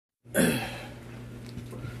What's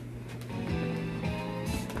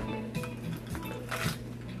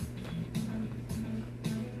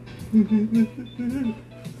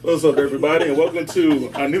up, everybody, and welcome to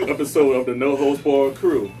a new episode of the No Host Bar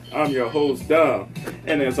Crew. I'm your host, Dom,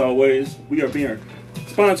 and as always, we are being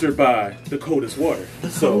sponsored by the coldest water.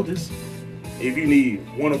 Coldest. If you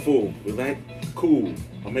need wonderful, cool,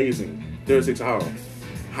 amazing 36-hour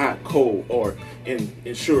hot, cold, or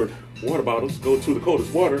insured water bottles, go to the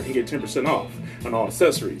coldest water and get 10% off on all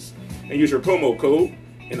accessories. And use your promo code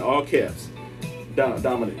in all caps.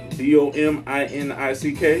 Dominic,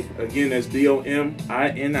 D-O-M-I-N-I-C-K. Again, that's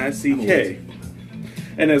D-O-M-I-N-I-C-K.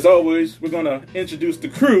 And as always, we're going to introduce the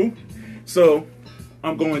crew. So,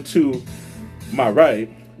 I'm going to my right.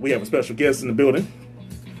 We have a special guest in the building.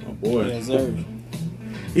 Oh, boy. Yes, sir.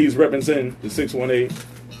 He's representing the 618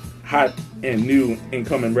 hot and new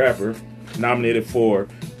incoming rapper, nominated for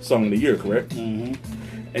Song of the Year, correct? Mm-hmm.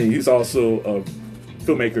 And he's also a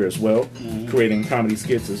filmmaker as well, creating comedy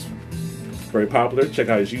skits. Is very popular. Check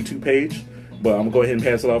out his YouTube page. But I'm going to go ahead and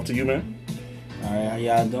pass it off to you, man. All right, how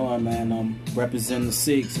y'all doing, man? I'm representing the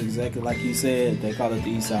 6, exactly like you said. They call it the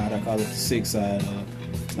East Side. I call it the 6 Side.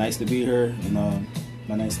 It's nice to be here. And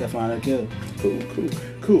my name's Steffane.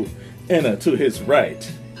 Cool. And to his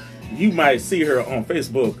right, you might see her on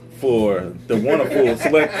Facebook for the wonderful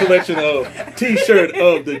collection of T-shirt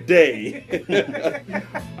of the day.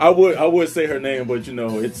 I would say her name, but you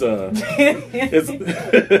know it's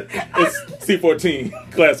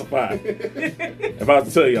C14 classified. If I was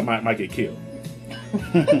to tell you, I might get killed.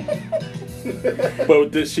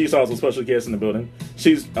 But she's also a special guest in the building.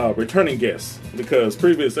 She's a returning guest because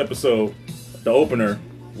previous episode, the opener,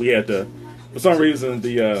 we had for some reason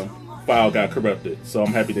the file got corrupted. So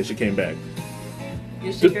I'm happy that she came back.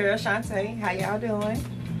 It's your girl Shantae. How y'all doing?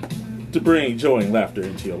 To bring joy and laughter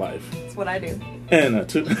into your life. That's what I do. And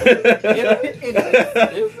it is.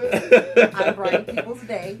 I brighten people's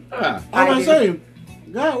day. I was saying,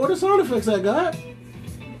 God, what are sound effects at, God?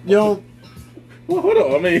 Yo. Well, hold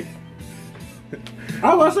on. I mean,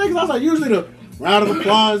 I was saying, because I was like, usually the round of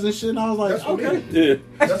applause and shit, and I was like, okay. Yeah.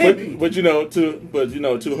 But you know, to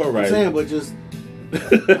her right. I'm saying, but just.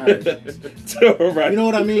 Right. To her right. You know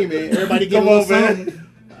what I mean, man? Everybody give us something.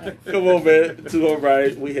 Come on, man. To her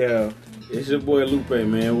right, we have. It's your boy Lupe,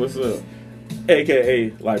 man. What's up?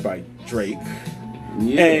 AKA Light by Drake.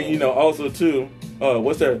 Yeah. And also too,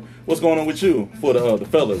 what's going on with you for the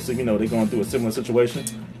fellas? So, they're going through a similar situation.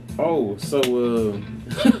 Oh, so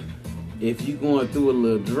if you going through a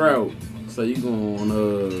little drought, so you going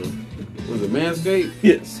was it Manscaped?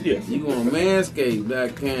 Yes. You going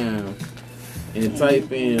Manscaped.com and type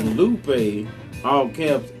in Lupe, all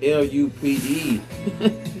caps L-U-P-E.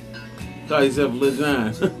 Call yourself Lil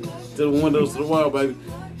John. To the windows, to the wall, baby.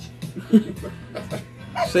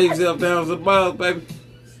 Shake yourself down to the balls, baby.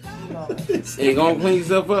 And gonna clean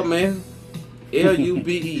yourself up, man.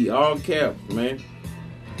 L-U-P-E, all caps, man.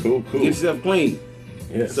 Cool. Get yourself clean.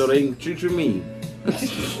 Yes. So they can treat you mean.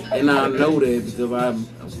 And I know that because I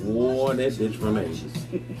wore that bitch for ages.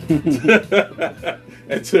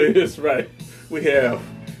 And to his right, we have an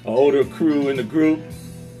older crew in the group.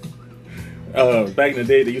 Back in the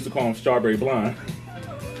day, they used to call him Strawberry Blonde.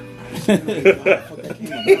 But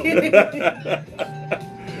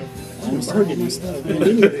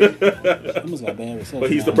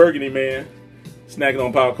he's the Burgundy man, snacking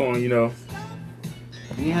on popcorn,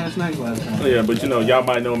 He had a snack last time. Yeah, but y'all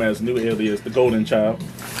might know him as new alias, the Golden Child.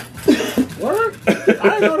 Word? I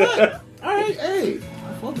didn't know that. All right, hey, I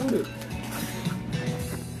fuck with it.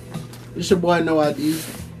 It's your boy No ID.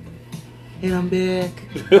 And I'm back.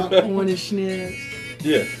 Popcorn and schnapps.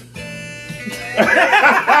 Yeah.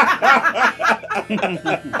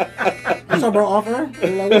 What's up, bro? Off air?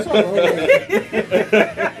 What's up, bro?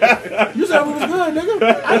 You said it was good,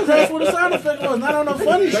 nigga. I just asked what the sound effect was, not on no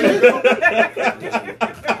funny shit.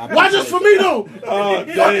 Watch this for me, though. Oh,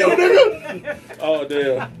 damn. Nigga. Oh,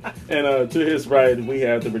 damn. And to his right, we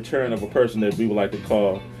have the return of a person that we would like to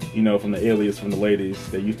call, from the alias from the ladies.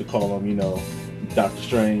 They used to call him, Dr.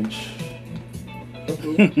 Strange. The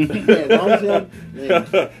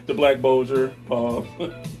Black Bolger, Paul.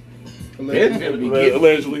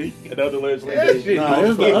 Allegedly. Another allegedly. Nah,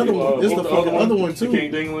 here's the other one. This the other one, too.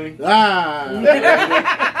 King Dingling.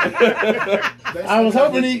 I was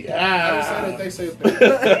hoping he.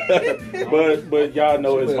 But y'all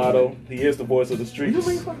know his motto. He is the voice of the streets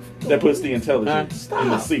that puts the intelligence in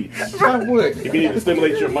the seats. If you need to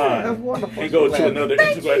stimulate your mind and go to another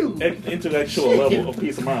intellectual level of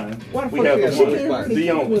peace of mind, we have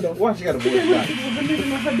the only. Why she got a voice box?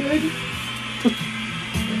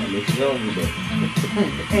 let you go with that.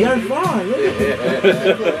 That's fine.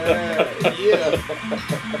 Yeah.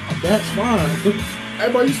 That's fine. Hey,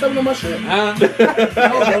 bro, you stepping on my shit? Huh? No,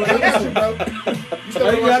 bro, I got you, bro. You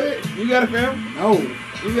stepping on my shit? You got a fam? No.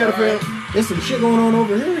 You got a fam? There's some shit going on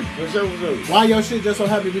over here. What's up? Why your shit just so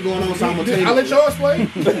happy to be going on simultaneously? I'll let yours play.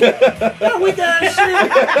 That weak ass shit.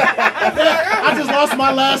 I just lost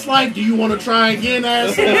my last life. Do you want to try again,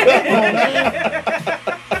 ass? Oh, man.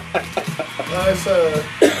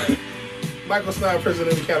 It's Michael Snyder,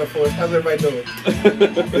 president of the Counter Force. How's everybody doing?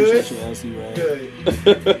 Good?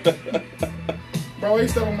 Good. Bro, why you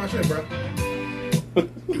stepping on my shit, bro?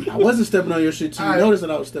 I wasn't stepping on your shit too. You Alright. noticed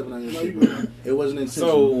that I was stepping on your shit. It wasn't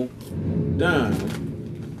intentional. So,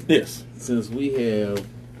 Don, Yes. since we have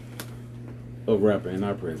a rapper in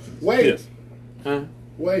our presence. Wait. Yes. Huh?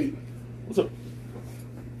 Wait. What's up?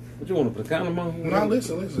 What you want to put a condom on? No,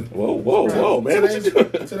 listen. Whoa, man. What you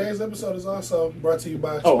doing? Today's episode is also brought to you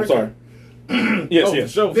by Oh, I'm Spricker. sorry. Yes, Oh,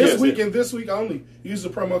 yes. sure. This Yes, week yes. and this week only, use the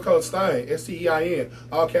promo code STEIN, STEIN,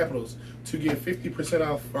 all capitals, to get 50%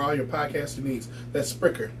 off for all your podcasting needs. That's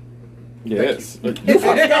Spricker. Yes. You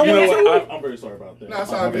fucking got know one what? I'm very sorry about that. No,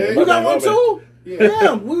 it's all My good. bad, You my got bad, one my bad. too? Yeah.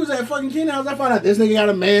 Damn, we was at fucking Kenny House. I found out this nigga got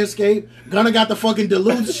a Manscaped. Gunna got the fucking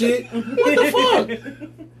Duluth shit. What the fuck?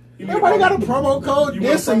 You need Everybody got a promo code, You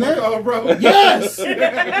this want and a promo that. code, bro? Yes!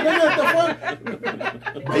 Nigga, what the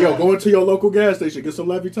fuck? Hey, yo, go into your local gas station, get some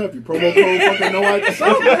Laffy Taffy. Promo code fucking no idea.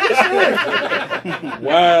 Something, nigga, shit.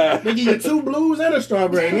 Wow. They give you 2 blues and a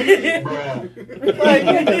strawberry, nigga. Like,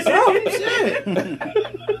 nigga, something, shit.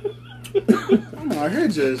 I'm out here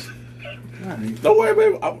just... Alright. Don't worry,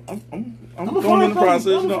 baby. I'm I'ma going find in the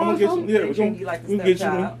process. something. No, I'm gonna get I'ma you. Yeah, we're Treat gonna you like we'll the get you.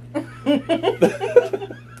 stepchild.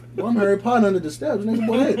 Well, I'm Harry Potter under the steps, nigga.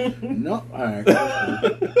 Boy, no. Alright.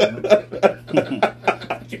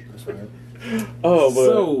 That's right. Oh, but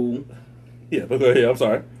So, yeah, but go ahead. I'm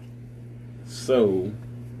sorry.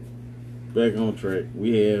 back on track.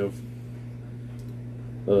 We have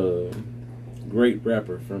a great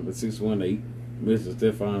rapper from the 618, Mr.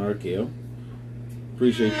 Steffane Arkell.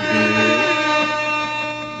 Appreciate you being here.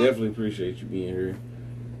 Definitely appreciate you being here.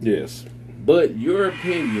 Yes. But your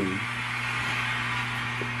opinion,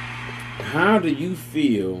 how do you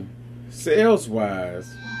feel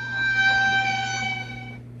sales-wise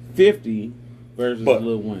 50 versus But-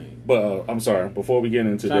 Lil Wayne? But I'm sorry. Before we get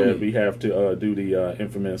into Tell that, me. we have to do the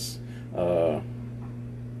infamous.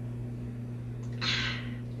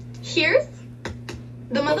 Here's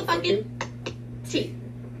the motherfucking tea.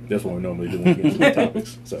 That's what we normally do when we get into the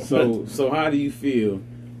topics. So how do you feel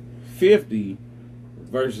 50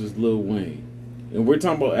 versus Lil Wayne? And we're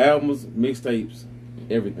talking about albums, mixtapes,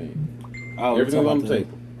 everything. Oh, Everything's on the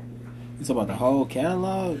table. It's about the whole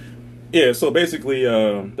catalog. Yeah. So basically,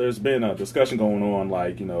 there's been a discussion going on,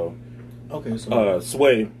 like Okay, so...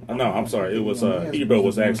 Sway. No, I'm sorry. It was Ebro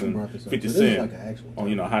was asking 50 Cent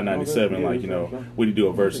on High 97, like would he do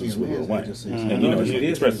a versus with Lil Wayne? And he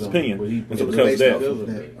expressed his opinion. And so because of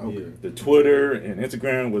that, the Twitter and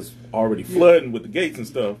Instagram was already flooding with the gates and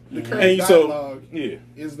stuff. The current And so dialogue yeah,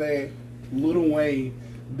 is that Lil Wayne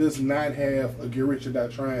does not have a Get Rich or Die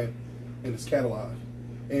Trying in his catalog.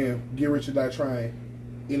 And Get Rich or Die Trying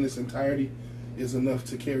in its entirety is enough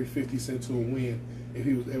to carry 50 Cent to a win if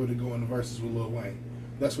he was able to go in the verses with Lil Wayne.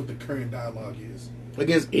 That's what the current dialogue is.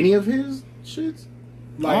 Against any of his shits?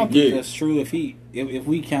 I don't Like, think that's true. If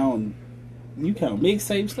we count, you count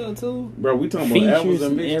mixtape stuff too. Bro, we talking about albums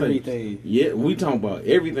Features and and mixtapes. everything. Yeah, we talking about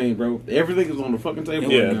everything, bro. Everything is on the fucking table.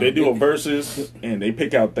 yeah, right now. they do a versus and they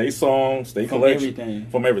pick out their songs, they From collection everything.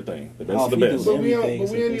 from everything. The best Oh, of the he best. does but we everything,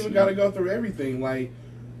 so ain't even basically- got to go through everything. Like,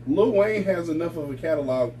 Lil Wayne has enough of a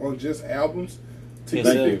catalog on just albums to Yes,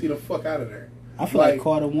 get sir. 50 the fuck out of there. I feel like Like-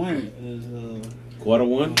 Quarter One is. Quarter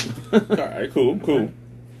one. All right, cool.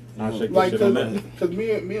 I'll shake Like, this shit on that. because me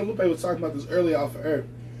and Lupe was talking about this earlier off of air,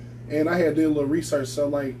 and I had did a little research. So,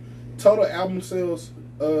 like, total album sales,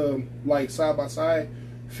 like side by side,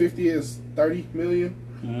 50 is 30 million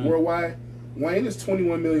worldwide. Wayne is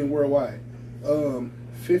 21 million worldwide.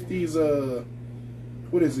 50's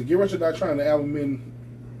what is it? Get Rich or Die Trying, the album in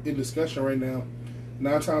discussion right now,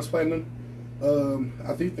 9 times platinum.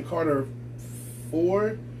 I think the Carter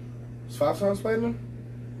 4 is 5 times platinum.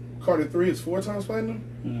 Carter 3 is 4 times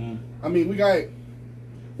platinum. I mean, we got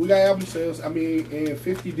album sales. I mean, and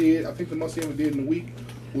 50 did. I think the most he ever did in a week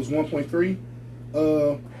was 1.3.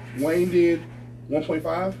 Wayne did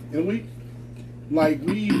 1.5 in a week. Like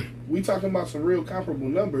we talking about some real comparable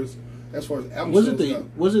numbers as far as album sales go.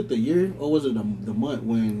 Was it the year or was it the month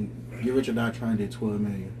when Get Rich or Die Trying did 12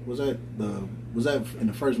 million? Was that in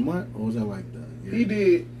the first month or was that like the year? He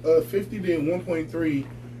did 50 did 1.3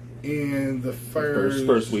 in the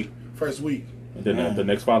first week. First week. And then the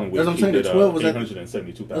next following week, that's what I'm saying. he The did 12 was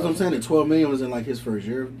 872,000. That's what I'm saying. The 12 million was in like his first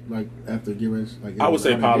year, like after Get Rich. Like I would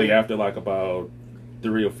say probably after like about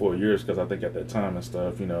 3 or 4 years, because I think at that time and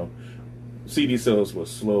stuff, you know, CD sales was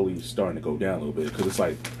slowly starting to go down a little bit because it's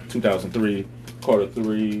like 2003, Carter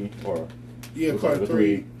 3, or Carter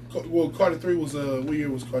 3. Well, Carter 3 was what year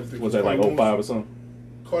was Carter 3? Was that like 05 or something?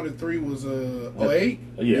 Carter 3 was 08?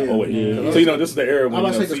 Yeah, 08. Yeah. So you know, this is the era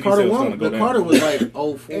when CD Carter sales 1, go down. Carter was like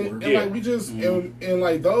 04. And like we just and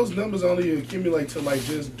like those numbers only accumulate to like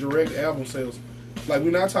just direct album sales. Like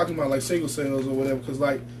we're not talking about like single sales or whatever, because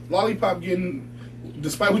like Lollipop getting,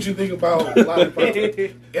 despite what you think about Lollipop,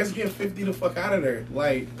 it's getting 50 the fuck out of there.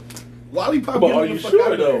 Like Lollipop. But are you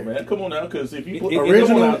sure though, man? Come on now, because if you put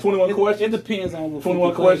original 21 questions, it depends on what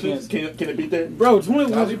 21 questions. Can it beat that, bro?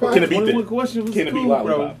 21 questions was cool,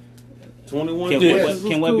 bro. 21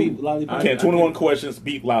 Can what beat Lollipop? Can 21 questions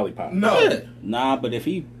beat Lollipop? No. Nah, but if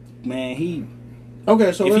he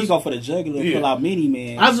okay, so if he go for the jugular, pull out Mini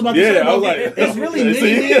Man. I was about to say, I was like, it's really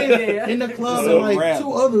Mini Man in the club and like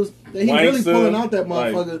two others that he really pulling out that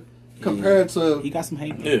motherfucker compared to. He got some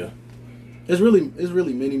hate. Yeah. It's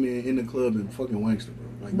really Mini Man in the club and fucking Wankster, bro.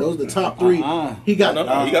 Like those are the top three. He got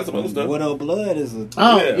he got some other stuff. What Up Blood is a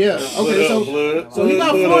Okay, so he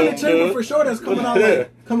got Florida Timber for sure. That's coming out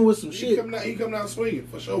coming with some shit. He coming out swinging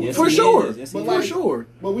for sure. Yes, for sure.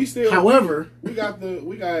 But we still. However, we got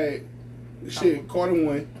shit. Carter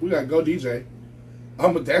 1. We got Go DJ.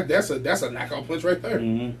 That's a knockout punch right there.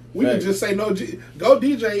 Mm-hmm. We can just say no. Go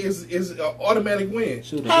DJ is an automatic win.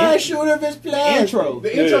 High shooter of his play.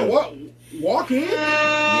 The intro. Walk in.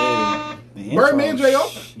 Birdman J.O.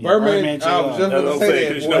 Birdman. I was just going to say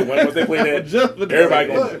that. You know, once they play that, everybody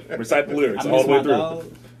gonna recite the lyrics all the way through.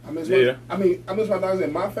 I miss my dogs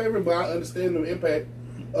and my favorite, but I understand the impact.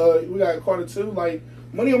 We got Carter 2, like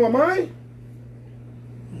Money on My Mind.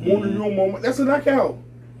 Money on My Mind. That's a knockout.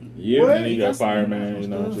 Yeah, and then you got Fireman. You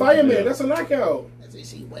know, Fireman. That's a knockout.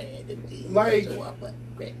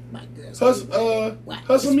 Like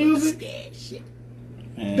Hustle Music.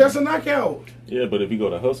 That's a knockout. Yeah, but if you go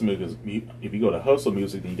to Hustle Music,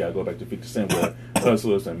 then you gotta go back to 50 Cent with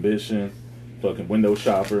Hustler's Ambition, fucking Window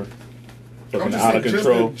Shopper, fucking Out of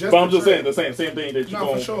Control. But I'm just saying the same thing that you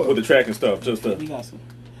go with the track and stuff. Just to,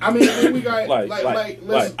 I mean, then we got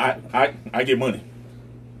I get money.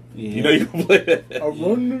 Yeah. You know you can play that.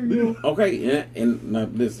 Okay, and now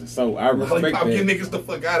listen. So I respect that. Get niggas the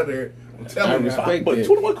fuck out of there. I'm telling you. But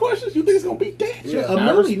 21 questions, you think it's gonna beat that? Yeah,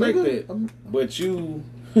 I respect that. But you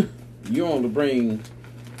only bring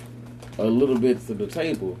a little bit to the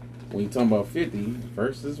table when you talking about 50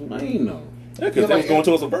 versus Wayne, though. Yeah, because they was going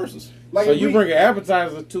to some verses. Like so you bring an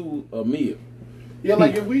appetizer to a meal. Yeah,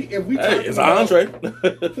 like if we it's an entree.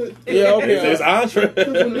 Yeah, okay, it's entree.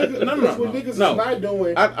 What niggas is not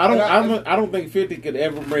doing. I don't think 50 could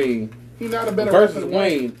ever bring. He's not a better versus rapper than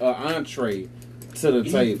Wayne an entree to the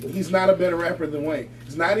table. He's not a better rapper than Wayne.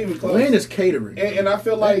 It's not even close. Wayne is catering, and I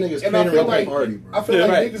feel like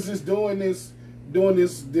niggas is doing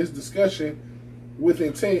this discussion with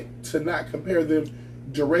intent to not compare them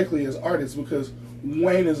directly as artists, because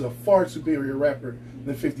Wayne is a far superior rapper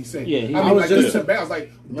than 50 Cent. Yeah, I mean, like this is a balance.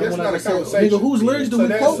 Like that's not a conversation. Nigga, whose lyrics do we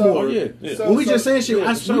quote more? When we just saying shit, we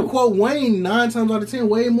quote Wayne 9 times out of 10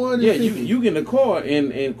 way more than 50. You get in the car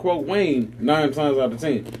and quote Wayne 9 times out of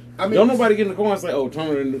 10. I mean, don't nobody get in the car and say, "Oh,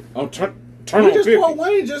 turn on 50." We just quote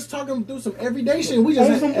Wayne, just talking through some everyday shit. We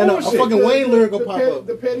just and a fucking Wayne lyric will pop up.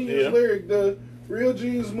 The pettiest lyric, the real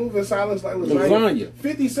G's move in silence like lasagna.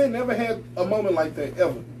 50 Cent never had a moment like that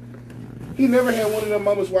ever. He never had one of them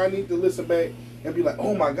moments where I need to listen back and be like,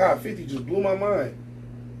 "Oh my God, 50 just blew my mind."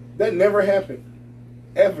 That never happened,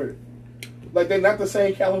 ever. Like they're not the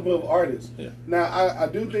same caliber of artists. Yeah. Now I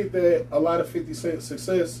do think that a lot of 50 Cent's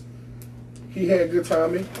success, he had good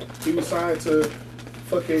timing. He was signed to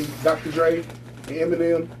fucking Dr. Dre and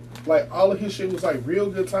Eminem. Like all of his shit was like real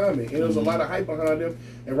good timing, and there was a lot of hype behind him.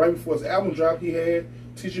 And right before his album dropped, he had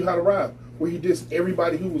 "Teach You How to Rap," where he dissed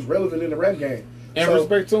everybody who was relevant in the rap game. And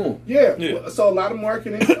respect to him. Yeah. So a lot of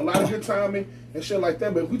marketing, a lot of good timing, and shit like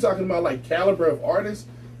that. But if we talking about like caliber of artists,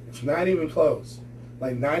 it's not even close.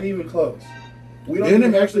 Like not even close. We don't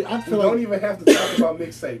even have to. We don't even have to talk about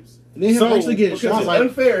mixtapes. Then him actually getting shot like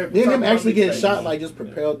unfair. Then him actually getting shot like just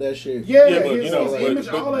propelled that shit. Yeah, but his image,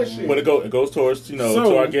 all that shit. But it goes towards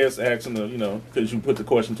to our guest asking because you put the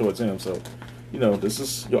question towards him. So this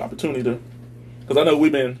is your opportunity to, because I know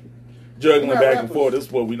we've been juggling back and forth. This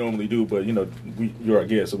is what we normally do, but you're our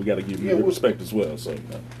guest, so we got to give you respect as well. So, I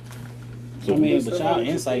mean, but y'all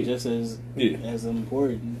insight just as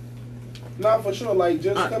important. Nah, for sure. Like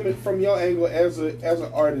just coming from your angle as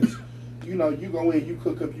an artist, you know, you go in, you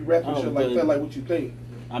cook up, you rap and shit like that. Like what you think?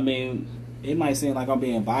 I mean, it might seem like I'm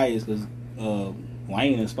being biased because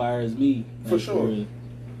Wayne inspires me for sure.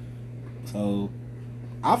 So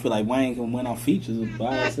I feel like Wayne can win on features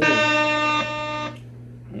by himself.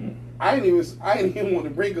 I ain't even want to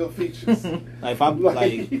bring up features. Like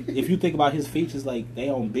if you think about his features, like they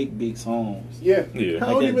on big songs. Yeah. I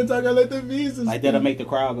don't even talk about the visas. Like that'll make the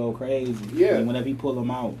crowd go crazy. Yeah. And whenever he pull them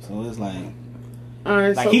out, so it's like. All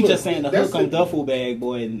right, Like so he look, just saying the hook on Duffel Bag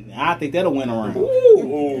Boy, and I think that'll win around.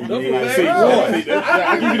 Ooh, Duffel yeah. Bag See, Boy.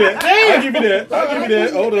 I'll give you that. I'll give you that. I'll give you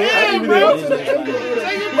that. Hold on. I'll give you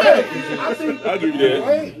that. I think I'll give you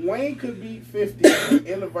that. Wayne could beat 50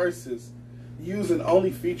 in the verses using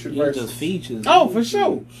only featured verses. Just features. Oh, for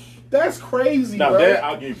sure. That's crazy, Now bro. that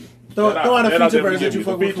I'll give you. Throw out a That I'll feature definitely verse that give you you.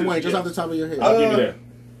 fuck The with from Wayne, features, just yeah. off the top of your head. I'll give you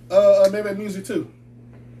that. Maybe music too.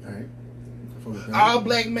 Alright. All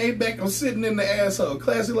black Maybach, I'm sitting in the asshole.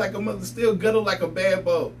 Classy like a mother, still gutter like a bad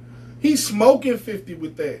boy. He's smoking 50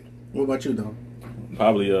 with that. What about you, Dom?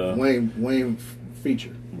 Probably Wayne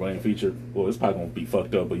feature. Wayne feature. Well, it's probably gonna be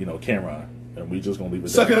fucked up, but you know, Cameron, and we just gonna leave it.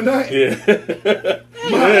 Sucking a nut? Yeah.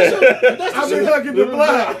 I've been hugging the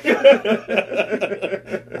block. I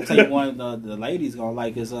tell you one, the ladies gonna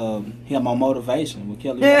like is him on Motivation with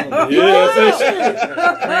Kelly. Yeah,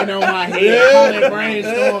 Rain on my head, calling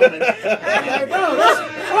brainstorming. Like, bro, that's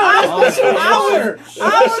fire.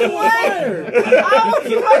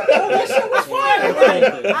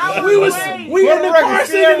 We in the car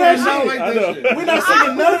singing that shit. We not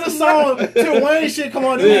singing none of the song till Wayne shit come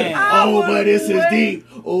on in. Oh, but this is deep.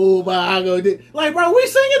 Oh, but I go deep. Like, bro, we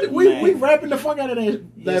singing, we rapping the fuck out of that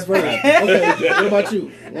verse. Okay, what about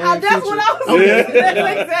you? That's what I was saying.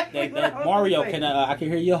 That's exactly what I was Mario, saying. I can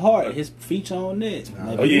hear your heart. His feature on this.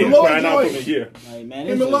 Like, Oh yeah, Lord crying out for me. Joy. Yeah. like, man,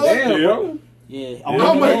 In the it's Lord. Damn, bro. yeah.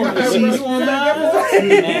 Oh my God,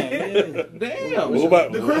 Damn. What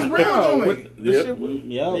about The Chris Brown joint. Yep.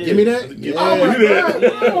 Yeah. Give me that. Yeah. Oh my God.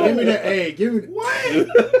 Give me that. Hey, give me.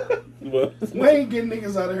 What? Well, Wayne getting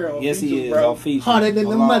niggas out of here on Yes, he features, is bro. on feature. Harder than the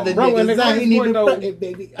Alone. mother Bro, and the niggas. I crazy ain't even part, fucking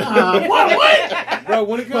baby. What? Bro,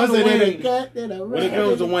 when it comes to Wayne, When when it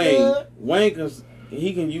comes to Wayne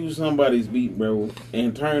he can use somebody's beat, bro,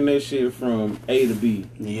 and turn that shit from A to B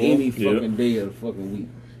any fucking day of the fucking week.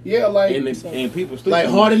 Yeah, like And people still Like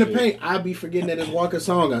do Hard in the that shit. Paint, I be forgetting that it's Walker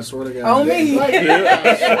song. I swear to God. On me. Like,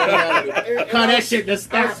 Call that shit the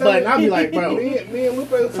stop button. I be like, bro. Me and Lupe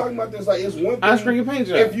was talking about this. Like, it's one thing. Ice cream paint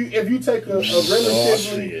job. If you take a relatively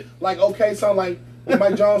shit. like okay song, like the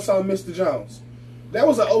Mike Jones song, Mr. Jones, that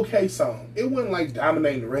was an okay song. It wasn't like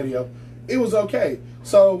dominating the radio. It was okay.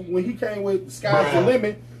 So when he came with Sky's the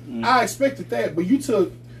Limit, I expected that. But you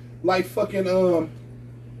took like fucking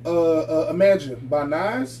Imagine by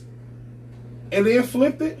Nas, and then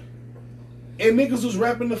flipped it, and niggas was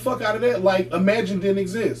rapping the fuck out of that like Imagine didn't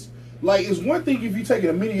exist. Like, it's one thing if you take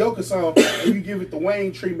a mediocre song and you give it the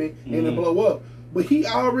Wayne treatment and it blow up. But he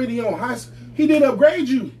already on high. He did Upgrade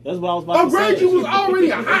You. That's what I was about to Upgrade say. You was already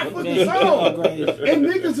a hot fucking song. Upgrade You. And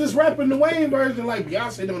niggas is rapping the Wayne version like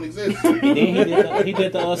Beyonce don't exist. Then he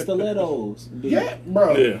did the stilettos. Yeah,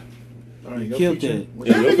 bro. yeah. Killed it. That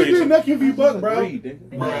nigga did not give you buck, bro.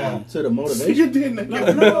 To the motivation. Nigga did not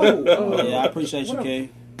give you buck. No. Yeah, I appreciate you, King.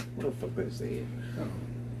 What the fuck they said?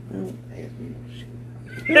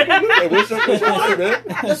 Hey, what's your man?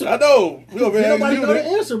 I know. We over here Nobody know the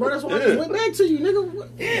having answer, bro. That's why I just went back to you, nigga.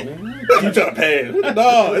 What? you trying to pass.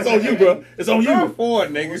 No, it's on you, bro. It's on you. For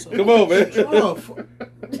it, nigga. Come on, man. Oh,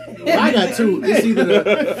 I got two. It's either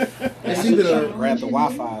the Grab the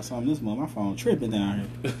Wi-Fi or something. This month, my phone tripping down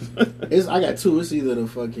here. I got two. It's either the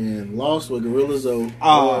fucking Lost with Gorilla Zoe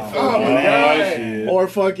Oh, Oh my God. or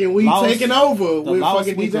fucking We Lost- Taking Over the with Lost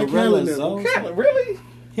fucking with DJ Gorilla Khaled. Zoe. Really?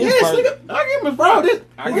 His Yes, verse- nigga. I give him his Bro, this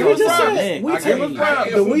I we give him just props. said we I give him take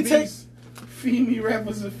props. the we take. Feed me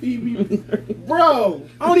rappers and feed me, bro.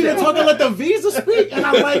 I don't even talk and let the Visa speak, and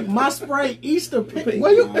I like my spray Easter pink.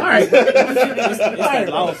 Well, you all right? It's that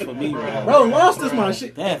Lost for me, bro. Lost is my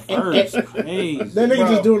shit. That verse, crazy. That nigga Bro.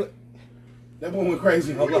 just doing. That one went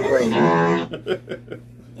crazy. Hold on.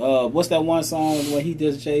 What's that one song where he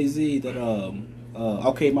does Jay-Z that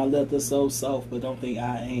okay, my left is so soft, but don't think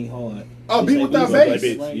I ain't hard. Oh, He Beat said, Without "We Bass."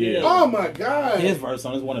 was like, Yeah. Oh my God. His verse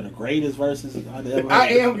on is one of the greatest verses I've ever heard. I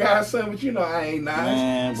am God's son, but you know I ain't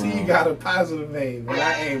Man, nice. bro. See, you got a positive name, but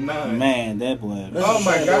I ain't nine. Man, that boy. Oh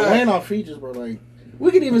my God. Wayne off features, bro. Like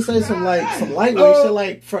we could even say some lightweight shit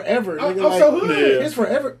like Forever. I'm Nigga, so like, hood. it's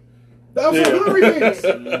Forever. I'm so hood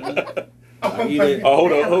remix. Oh my Oh,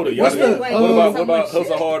 hold on. Y'all What's didn't- the- what about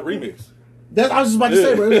Hustle Hard remix? I was just about to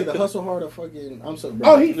say, bro. It was the hustle harder fucking. I'm so. Bro.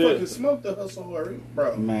 Oh, he fucking smoked the hustle harder,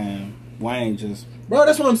 bro. Man, Wayne just. Bro,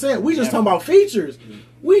 that's what I'm saying. We just talking about features.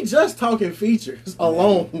 We just talking features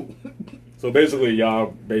alone. So basically, y'all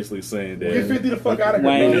basically saying that. Get 50 the fuck out of here,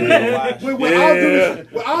 Wayne, bro.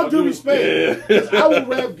 With all due respect, 'cause I would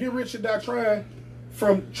rap Get Rich or Die Trying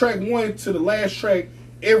from track 1 to the last track,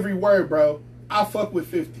 every word, bro. I fuck with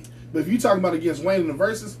 50. But if you talking about against Wayne in the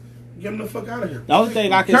verses, get him the fuck out of here. The only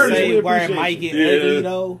thing I can Curtis, say we where it appreciate might get ugly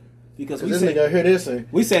though, because this nigga hear this and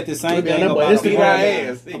we said the same We got thing that boy about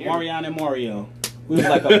Instagram Marion and Mario. We was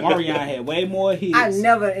like, Marion had way more hits. I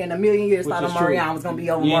never in a million years Which thought is of Marion true. was gonna be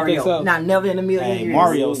on You ain't think Mario. so? Not never in a million Hey, years.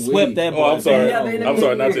 Mario swept that boy. Oh, I'm sorry. Never in a I'm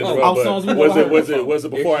sorry not to million interrupt, songs we but never heard was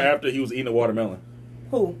it before or after he was eating a watermelon?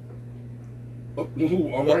 Who? Who?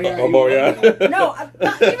 Omarion? Omarion. No,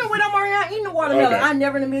 even with Omarion eating the watermelon, Okay. I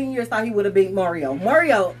never in a million years thought he would have beat Mario.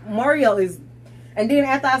 Mario is, and then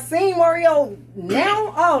after I seen Mario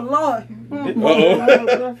now, oh Lord.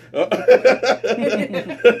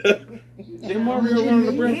 Did Mario run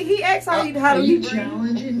the break? He asked how to beat you.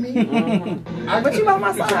 challenging me? But you on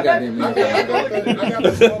my side, baby. I got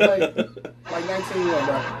this one like 19-1,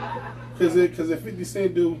 bro. Because if 50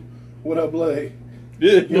 Cent do What Up Blood,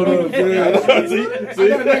 Yeah. I got a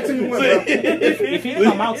 19-1, bro. If he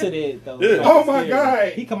come out to that though, Yeah. Oh my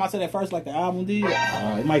God. he come out to that first like the album did.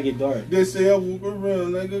 It might get dark. They say I walk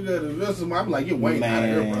around like I got a vessel. I'm like, you Wayne out of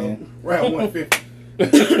here, bro. Man. Round 150.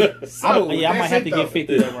 I might have to get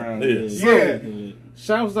 50 that round. Yeah.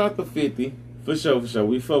 Shouts out to 50. For sure.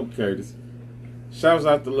 We fuck with Curtis. Shouts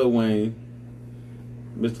out to Lil Wayne.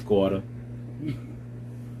 Mr. Carter.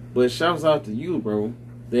 But shouts out to you, bro.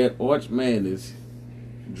 That Arch Madness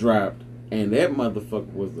dropped. And that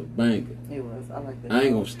motherfucker was a banger. It was. I like that. I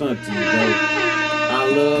ain't gonna stunt to you, bro.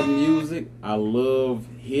 I love music. I love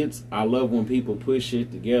hits. I love when people put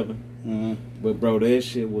shit together. Mhm. But, bro, that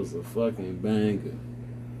shit was a fucking banger.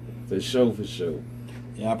 For sure.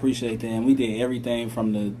 Yeah, I appreciate that. And we did everything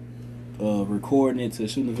from the recording it to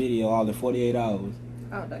shooting the video all in 48 hours.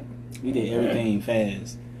 Oh, dang. We did everything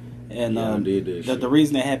fast. And Yeah, I did that shit. the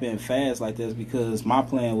reason it happened fast like this because my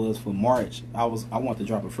plan was for March. I want to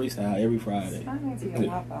drop a freestyle every Friday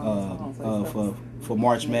for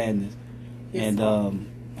March Madness, and I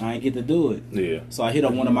didn't get to do it. Yeah. So I hit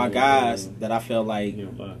up one of my guys that I felt like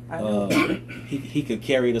he could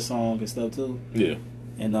carry the song and stuff too. Yeah.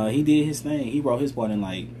 And he did his thing. He wrote his part in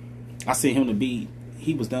like I sent him the beat.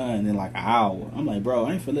 He was done in like an hour. I'm like, bro,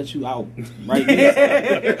 I ain't finna let you out right now.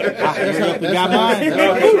 I hurried up and got mine.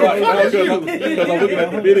 Because I'm looking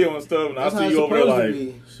at the video and stuff, and I see you over there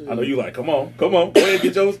like, I know you like, come on, go ahead,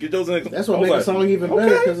 get yours in. That's what makes a song even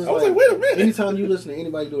better. Because it's I was like, wait a minute. Anytime you listen to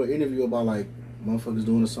anybody do an interview about like motherfuckers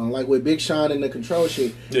doing a song, like with Big Sean and the Control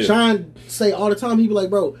shit, Yeah. Sean say all the time, he be like,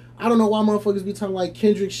 bro, I don't know why motherfuckers be talking like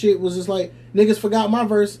Kendrick shit was just like, niggas forgot my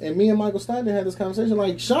verse, and me and Michael Stein had this conversation,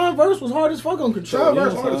 like, Sean verse was hard as fuck on Control. Sean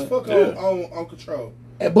verse hard as fuck on Control.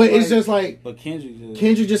 But it's just like, But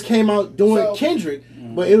Kendrick just came out doing Kendrick,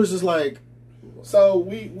 but it was just like, So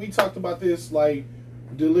we talked about this, like,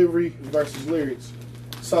 delivery versus lyrics.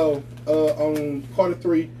 So on Carter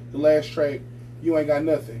 3, the last track, You Ain't Got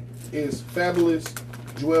Nothing, is Fabulous,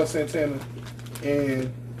 Joel Santana,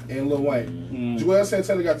 and Lil Wayne. Joel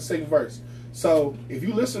Santana got the second verse. So if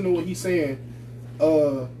you listen to what he's saying,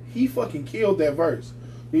 he fucking killed that verse.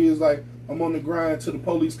 He was like, I'm on the grind till the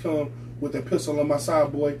police come with a pistol on my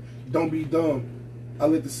side, boy. Don't be dumb. I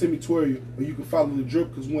let the semi twirl you, or you can follow the drip,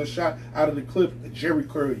 because one shot out of the clip, Jerry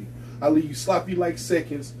curl you. I leave you sloppy like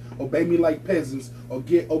seconds, obey me like peasants, or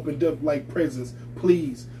get opened up like presents.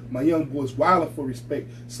 Please, my young boy's wildin' for respect.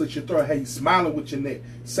 Slit your throat, how you smiling with your neck.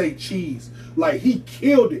 Say cheese. Like, he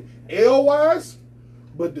killed it. L-wise,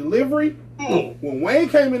 but delivery, when Wayne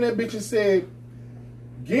came in that bitch and said,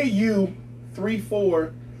 get you,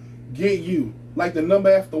 3-4, get you. Like the number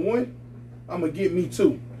after one, I'm gonna get me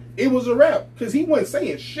too. It was a rap, because he wasn't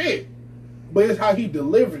saying shit. But it's how he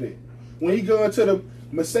delivered it. When he go into the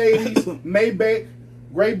Mercedes, Maybach,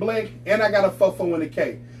 Gray Black, and I got a 4-4 in the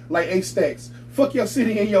K. Like A-Stacks. Fuck your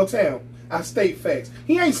city and your town. I state facts.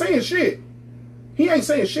 He ain't saying shit. He ain't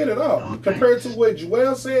saying shit at all. Compared to what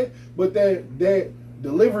Joel said, but that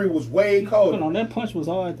delivery was way colder. Hold on, that punch was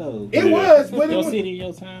hard though. It was, but it Your was, city,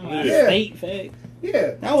 your town, Yeah. state fact.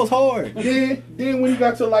 yeah. That was hard. Then when you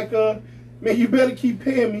got to like, man, you better keep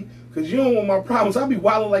paying me, because you don't want my problems. I be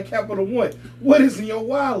wilding like Capital One. What is in your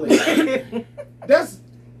wallet?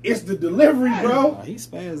 It's the delivery, bro. Oh, he's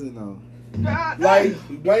spazzing though. Like,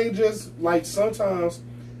 Wayne just, like, sometimes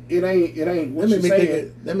it ain't what you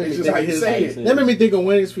saying. That made me It's think just how of you his. say it. That made me think of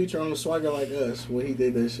Wayne's feature on the Swagger Like Us when he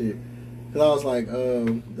did that shit. Cause I was like,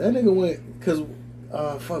 that nigga went, cause,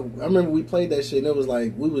 fuck, I remember we played that shit and it was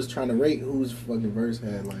like, we was trying to rate whose fucking verse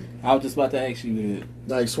had like. I was just about to ask you that.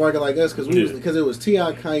 Like Swagger Like Us, cause it was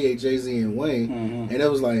T.I., Kanye, Jay-Z, and Wayne. Mm-hmm. And it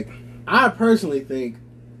was like, I personally think.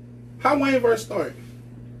 How Wayne verse start?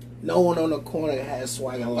 No one on the corner has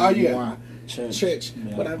swagger like Church.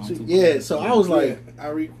 Yeah, but I'm too, so I was like, I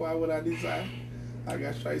require what I desire. I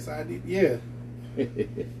got stripes I need. Yeah.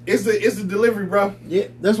 It's the delivery, bro. Yeah,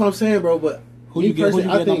 that's what I'm saying, bro. But who you get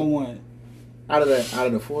number one? Out of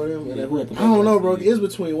the four of them, I don't know, bro. It's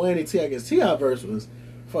between Wayne and T.I. Because T.I. verse was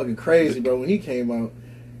fucking crazy, bro. When he came out,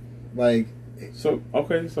 like. So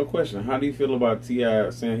question: how do you feel about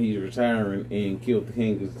T.I. saying he's retiring and Kill the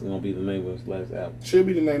King is gonna be the name of his last album? Should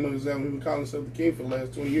be the name of his album. He's been calling himself the King for the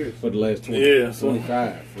last 20 years. For the last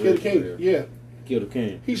 25. Kill the King. Yeah. Kill the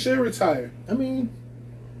King. He should retire. I mean,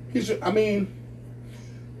 he should. I mean,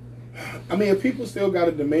 if people still got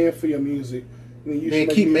a demand for your music, then you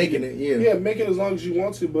should keep making it. Yeah, make it as long as you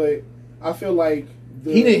want to. But I feel like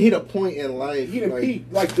he didn't hit a point in life. He didn't peak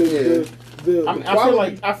like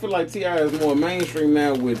I feel like T.I. is more mainstream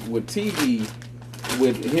now with TV,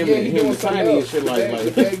 with him and Tiny and shit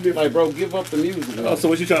like bro, give up the music. Oh, so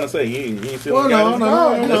what you trying to say? He ain't still I'm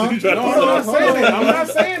not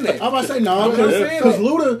saying that. I'm about to say no, because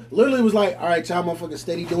Luda literally was like, all right, y'all motherfucking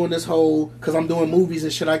steady doing this whole, because I'm doing movies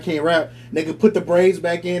and shit, I can't rap. Nigga put the braids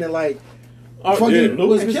back in and like, fucking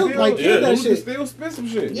was killed that shit. Still spit some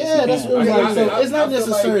shit. Yeah, that's what it was like. So it's not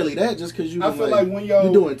necessarily that just because you. I feel like when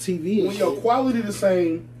you're doing TV, when your quality the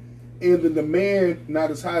same and the demand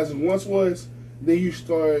not as high as it once was, then you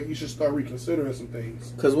should start reconsidering some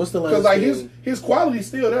things. Because what's the last? Because like his quality's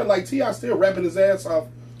still there. Like T.I. still rapping his ass off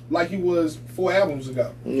like he was 4 albums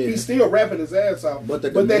ago. Yeah. He's still rapping his ass off. But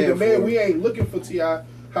that demand, we ain't looking for T.I.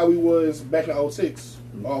 how he was back in 06.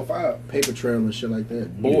 All 5. Paper Trail and shit like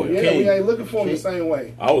that. Boy, yeah, King. We ain't looking for him the same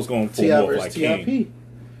way. I was going for more like King.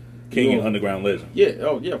 King and Underground Legend.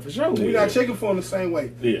 Yeah, for sure. We're not checking for him the same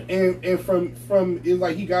way. Yeah. And from it's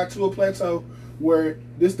like he got to a plateau where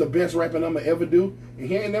this the best rapping I'm gonna ever do, and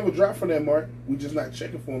he ain't never dropped from that mark. We just not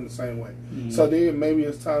checking for him the same way. Mm-hmm. So then maybe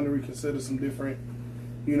it's time to reconsider some different,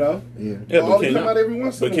 Yeah,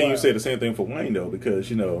 but can you say the same thing for Wayne though? Because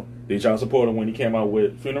did y'all support him when he came out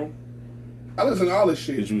with Funeral? I listen to all this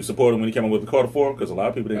shit. Did you support him when he came out with the Carter 4? Because a lot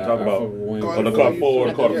of people didn't talk about the Carter 4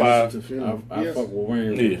 and the Carter 5. I fuck with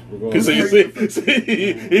Wayne. Yeah. Because you see,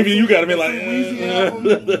 even you got to be like, I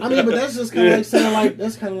mean, but that's just kind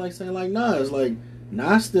of like saying like Nas. Like,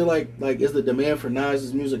 Nas still like is the demand for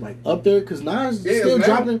Nas's music like up there? Because Nas is still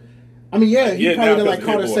dropping. I mean, he probably did like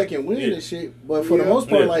Carter second win and shit. But for the most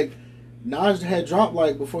part, like, Nas had dropped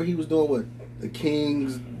like before he was doing what? The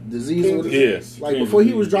King's Disease. Yes. Like before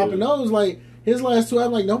he was dropping those, like his last 2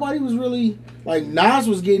 albums, like nobody was really like Nas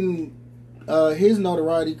was getting his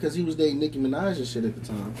notoriety because he was dating Nicki Minaj and shit at the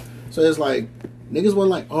time. So it's like niggas wasn't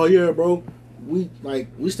like, oh yeah, bro, we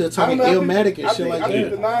still talking Illmatic and shit like that. I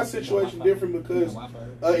think the Nas situation different because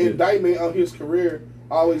indictment on his career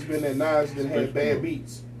always been that Nas didn't have bad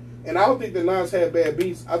beats, and I don't think that Nas had bad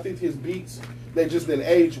beats. I think his beats they just didn't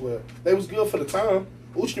age well. They was good for the time.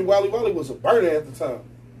 Uchi Wally Wally was a burner at the time.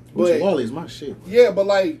 Uchi Wally is my shit. Yeah, but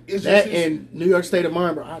like it's that just and New York State of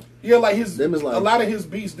Mind, bro. Like a lot of his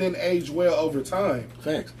beats didn't age well over time.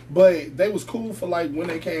 Facts. But they was cool for like when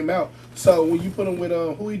they came out. So when you put them with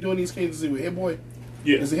who he doing these kids with Hit Boy?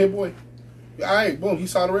 Yeah, is it Hit Boy? All right, boom. He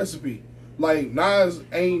saw the recipe. Like Nas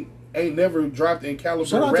ain't never dropped in caliber.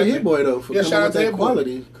 Shout out to Hit Boy though for coming with that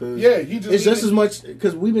quality. It's just as much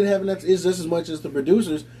because we've been having that. It's just as much as the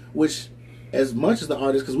producers, which. As much as the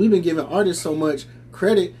artists, because we've been giving artists so much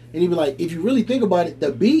credit, and you be like, if you really think about it,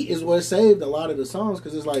 the beat is what saved a lot of the songs,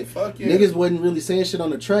 because it's like, niggas wasn't really saying shit on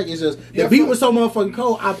the track, it's just, the beat was so motherfucking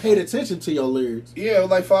cold, I paid attention to your lyrics. Yeah,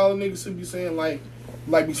 like for all the niggas who be saying, like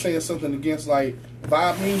be saying something against, like,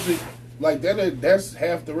 vibe music, like, that's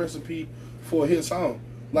half the recipe for a hit song.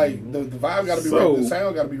 Like, the vibe gotta be right, the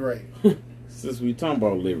sound gotta be right. Since we talking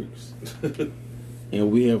about lyrics... And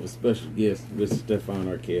we have a special guest, Mr. Steffane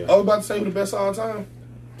Arcade. I was about to say who the best all time.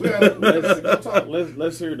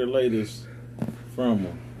 Let's hear the latest from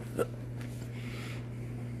him.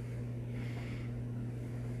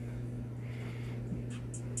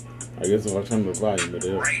 I guess if I turn the volume, it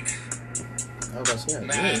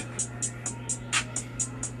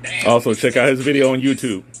is. Also, check out his video on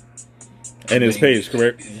YouTube and his page,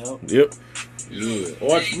 correct? Yep. Yeah.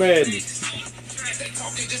 Watch Madness.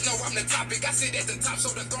 Just know I'm the topic. I sit at the top, so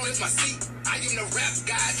the throne is my seat. I am the rap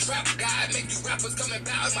guy, trap guy. Make you rappers come and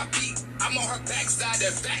bow at my feet. I'm on her backside,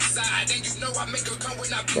 the backside. And you know I make her come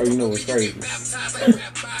when I be. Bro, you know what's crazy?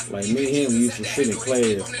 Like me and him used to sit in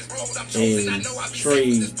class and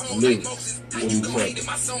trade lyrics with each other.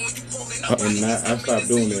 And I stopped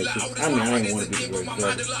doing that. I mean, I didn't want to be the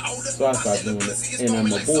greatest rapper. So I stopped doing it. And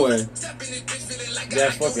my boy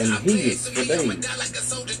got fucking heated for days.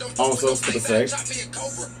 Also, for the fact,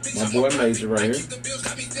 my boy Major right here.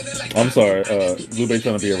 I'm sorry, Lupe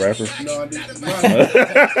trying to be a rapper. No, I didn't.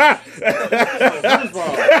 First of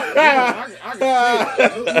all,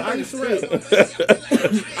 I can spit.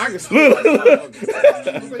 I can spit.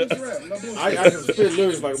 I can spit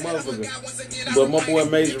lyrics like a motherfucker. But my boy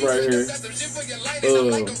Major right here,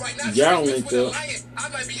 y'all linked up.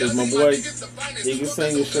 Cause my boy, he can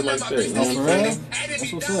sing and shit like that. You know what I'm saying?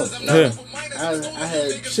 That's what's up. Yeah. I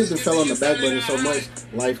had shit that fell on the back burner so much,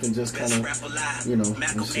 life can just kind of, you know,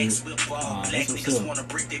 That's what's up.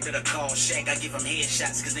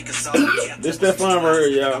 This Steffane right here,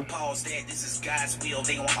 y'all. This is God's will.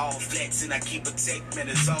 They on all flats, and I keep a tech man.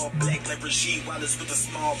 It's all black like Rasheed Wallace with a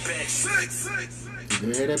small patch.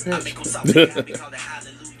 you hear that I pitch? make them talk to God, they call it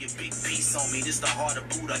hallelujah. Big piece on me. This the heart of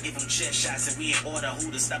Buddha. I give them chest shots, and we in order.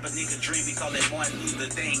 Who to stop a nigga dream? We call it Martin Luther.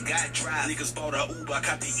 They ain't got drive. Niggas bought a Uber. I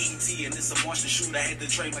caught the ET, and this a Martian shooter. I had to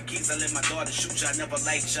train my kids. I let my daughter shoot y'all. Never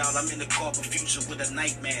liked y'all. I'm in the car for future with a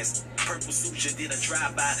night mask. Purple suit, you did a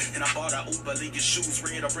drive-by, and I bought a Uber. Leave your shoes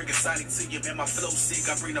red. I bring a Sonic to you. Man, my flow sick.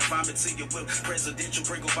 I bring the vomit to you. Whip presidential.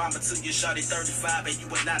 Bring Obama to you. Shot it 35, and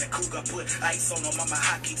you are not a cougar. Put ice on them. I'm a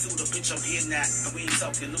hockey to the bitch. I'm here now. And we ain't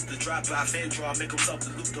talking Luke the drive-by. Fan draw. Make them talk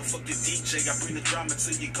to Luke the fucking DJ. I bring the drama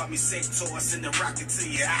to you. Call me Sector. I send the rocket to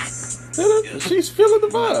you. She's feeling the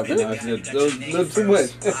vibe. Yeah. Not too much.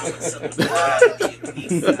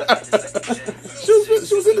 She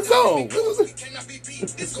was in the zone.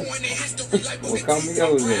 Well, call me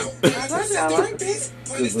over there. I like this.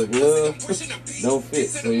 Cause the glove don't fit,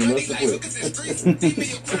 so you must have quit.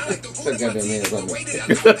 Check out them hands on me.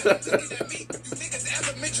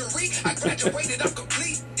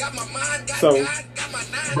 So,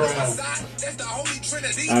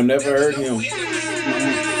 I've never heard him.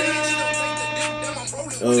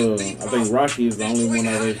 I think Rocky is the only one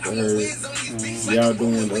I've ever heard. Y'all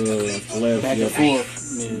doing collabs Back and together.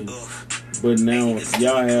 forth. Yeah. But now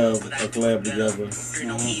y'all have a collab together.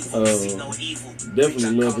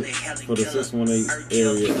 Definitely love it for the 618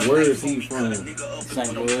 area. Where is he from?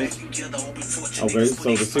 St. Louis. Okay,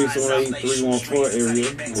 so the 618 314 area,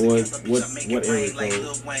 or what area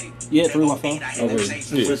code? Yeah, 314. Okay,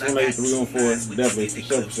 618 314, definitely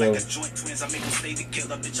for sure.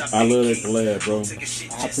 I love that collab, bro. I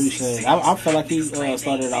appreciate it. I felt like he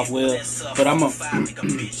started it off well, but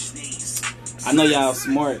I know y'all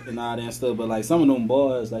smart and all that stuff, but like some of them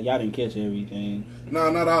boys, like y'all didn't catch everything.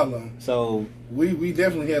 No, not all of them. So we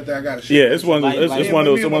definitely have that. I got to. Yeah, it's one of those. It's one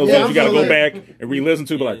of those ones you gotta go back and re-listen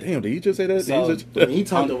to. But like, Yeah. damn, did he just say that? So, He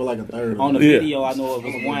talked over like a third. on the Yeah. video, I know it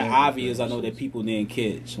was one obvious. I know that people didn't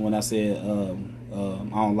catch when I said, I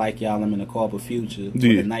don't like y'all. I'm in the car for Future with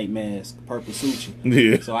Yeah. a night mask, purple suit.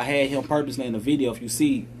 Yeah. So I had him purposely in the video. If you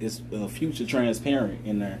see, it's Future transparent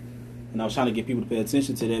in there, and I was trying to get people to pay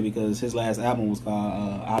attention to that because his last album was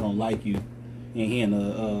called "I Don't Like You," and he in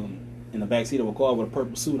the backseat of a car with a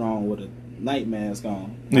purple suit on with a night mask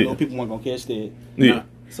on. I know people weren't gonna catch that. Yeah.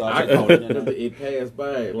 So I just caught it. It passed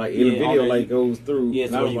by, like in the Yeah, video, on like the- goes through. Yeah,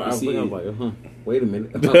 and so I was you like, can see I it. was like, wait a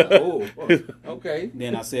minute. I'm like, oh, okay.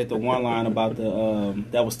 Then I said the one line about the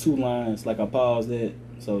that was 2 lines. Like I paused it,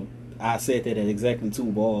 so I said that at exactly 2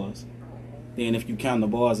 bars. Then if you count the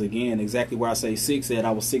bars again, exactly where I say 6 at,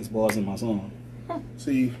 I was 6 bars in my song.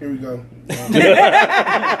 See, here we go.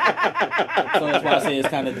 So that's why I say it's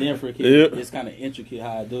kind of different. Yep. It's kind of intricate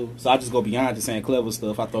how I do. So I just go beyond just saying clever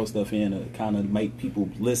stuff. I throw stuff in to kind of make people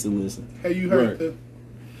listen. Hey, you heard Right.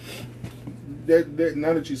 that?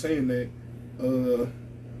 Now that you're saying that,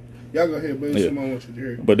 y'all go ahead, but Yeah. someone wants you to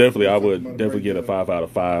hear. But definitely, I Talking would about a definitely get a breakdown. 5 out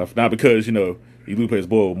of 5. Not because Lupe's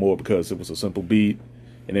boy, more because it was a simple beat,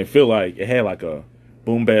 and it feel like it had like a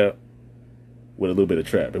boom bap with a little bit of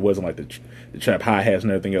trap. It wasn't like the trap hi hats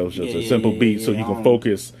and everything else. Just a simple beat, so you can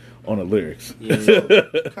focus on the lyrics. Yeah.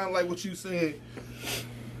 Kind of like what you said.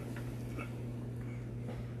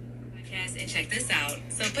 And check this out.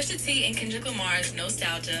 So Pusha T and Kendrick Lamar's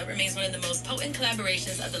Nostalgia remains one of the most potent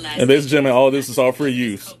collaborations of the last And ladies and gentlemen, all this is all free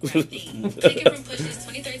use. Taken from Pusha's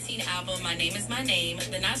 2013 album, My Name Is My Name,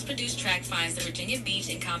 the Nas-produced track finds the Virginia Beach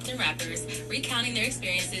and Compton rappers recounting their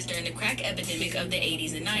experiences during the crack epidemic of the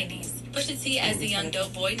 80s and 90s. Pusha T as the young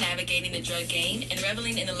dope boy navigating the drug game and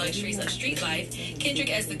reveling in the luxuries of street life.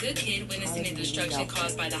 Kendrick as the good kid witnessing the destruction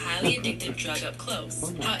caused by the highly addictive drug up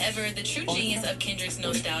close. However, the true genius of Kendrick's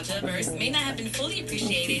nostalgia verse may not have been fully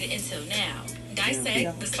appreciated until now.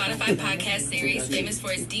 Dissect, the Spotify podcast series famous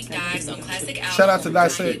for its deep dives on classic albums. Shout out to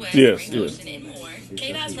Dissect. Yes. And more.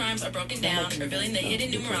 K-Dot's rhymes are broken down, revealing the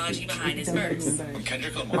hidden numerology behind his verse. When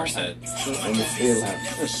Kendrick Lamar said,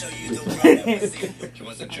 he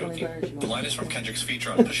wasn't joking. The line is from Kendrick's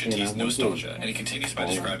feature on Pusha T's Nostalgia, and he continues by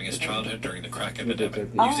describing his childhood during the crack epidemic,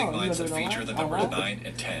 using lines that feature the numbers 9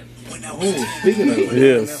 and 10.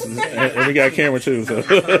 Yes, and we got camera too, so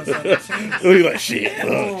we like shit.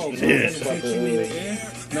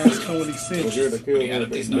 Nice comedy sense. When you add up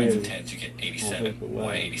these 9s and 10s, you get 87.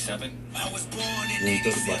 Why 87? I was born in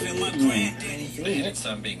 87, my granddaddy. The hidden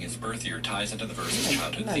sum being his birth year ties into the verse's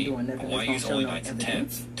childhood theme. Why use only 9s and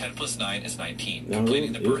 10s? 10 plus 9 is 19,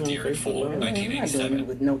 completing the birth year in full,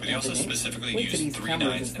 1987. But he also specifically used 3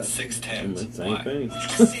 9s and 6 10s. Why?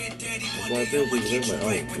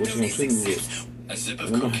 A zip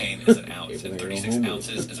of cocaine is an ounce, and 36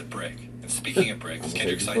 ounces is a brick. And speaking of bricks,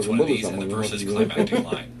 Kendrick cites one of these in the verse's climactic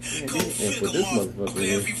line.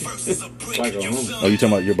 Oh, you talking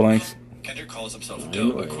about your blanks? Kendrick calls himself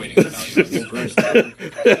dope, equating the value of his verse.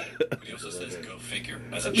 But he also says go figure,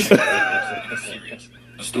 as a check something serious.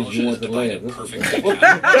 Nostalgia is divided perfectly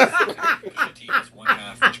down. Pusha T has one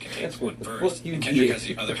half which contains one verse, and Kendrick has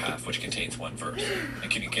the other half which contains one verse.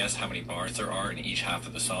 And can you guess how many bars there are in each half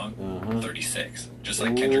of the song? 36. Just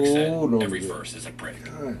like Kendrick said, every verse is a brick.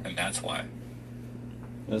 And that's why.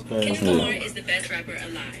 That's crazy. Kendrick Lamar is the best rapper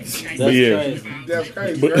alive. But yeah. That's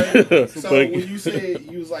crazy, right? So when you said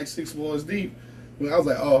you was like 6 floors deep, I was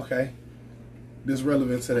like, oh, okay. This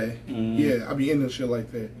relevant today. Yeah, I be into shit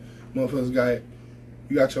like that. Motherfuckers got,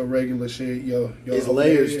 you got your regular shit, it's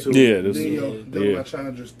layers too. Yeah, then your double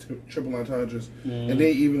entendres, triple entendres, and then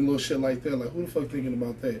even little shit like that. Like, who the fuck thinking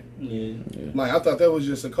about that? Yeah. Like, I thought that was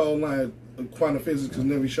just a cold line of quantum physics could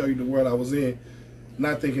never show you the world I was in.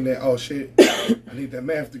 Not thinking that, oh shit, I need that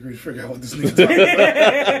math degree to figure out what this nigga talking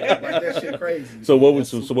about. Like, that shit crazy. So what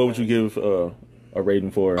would you give a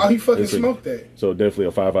rating for? Oh, he fucking smoked that. So definitely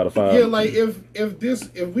a 5 out of 5. Yeah, like if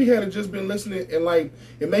we had just been listening and like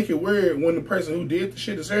it make it weird when the person who did the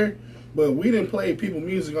shit is here, but we didn't play people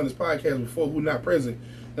music on this podcast before who not present,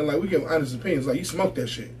 and like we give honest opinions. Like, you smoked that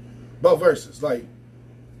shit, both verses. Like,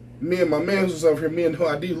 me and my man was over here, me and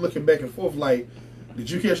ID looking back and forth like, did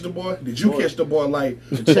you catch the boy? Did you catch the boy? Like,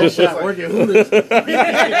 the chest shot like, working hooters.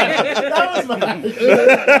 That was like,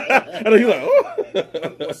 I know you like, oh.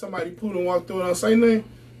 When somebody pulled and walked through it on Sunday,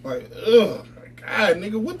 like, ugh, God,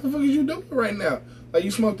 nigga, what the fuck is you doing right now? Like,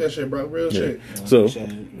 you smoked that shit, bro, real shit. So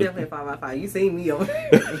definitely 5 out of 5. You seen me over there.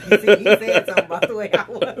 You said something about the way I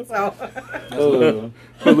was.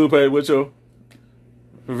 So, Lupe, what's your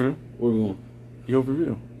review? Where we going? Your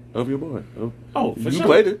review of your boy. Oh, for you sure.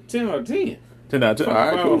 played it. 10 out of 10. 10 out of 10. All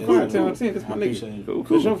right, cool. 10 out of 10. That's my nigga. Cool.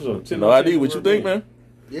 For sure. 10 No ID. What you think, man?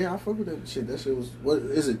 Yeah, I fuck with that shit. That shit was, what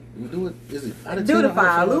is it? We do it, is it? do the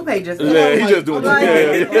 5. Lupe just. Yeah, he just doing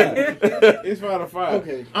it. It's 5 out of 5.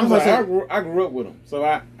 Okay. I'm like, I grew up with him, so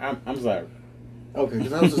I'm sorry. Okay,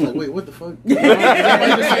 because I was just like, wait, what the fuck? Wait a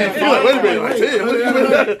minute, like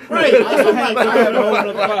 10. Right. I have a whole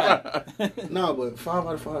other 5. No, but 5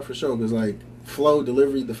 out of 5 for sure. Because like flow,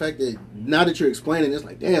 delivery, the fact that now that you're explaining, it's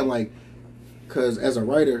like, damn, like, because as a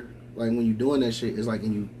writer, like when you're doing that shit, it's like,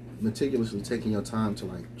 and you meticulously taking your time to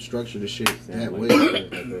like structure the shit that way.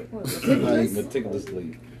 Like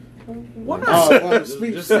meticulously. What?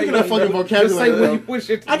 Speak that fucking vocabulary. Just say when you push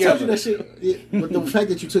it together. I told you that shit. Yeah, but the fact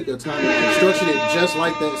that you took your time and structured it just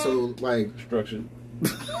like that, so like structured. You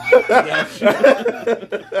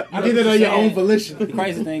did it on your own volition. The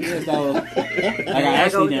crazy thing is though, like I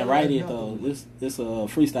actually didn't write it though. This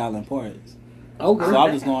freestyling parts. Okay. So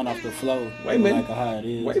I'm just going off the flow. Wait a minute. Like how it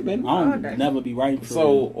is. Wait a minute. I don't never be writing for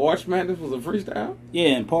So Arch Madness was a freestyle?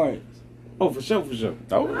 Yeah, in parts. Oh, for sure.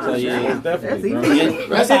 Oh, so yeah, definitely.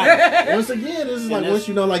 That's once again, this is like once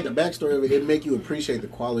you know like the backstory of it, it make you appreciate the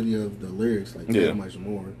quality of the lyrics like that much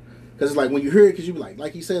more. Because it's like when you hear it, because you be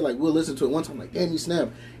like he said, like we'll listen to it one time, like damn, he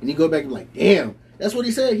snapped, and you go back and be like, damn, that's what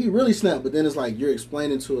he said, he really snapped. But then it's like you're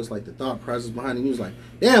explaining to us like the thought process behind it. And you was like,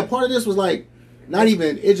 damn, part of this was like. Not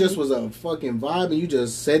even, it just was a fucking vibe, and you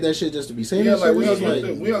just said that shit just to be saying that like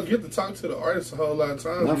shit. We don't get to talk to the artist a whole lot of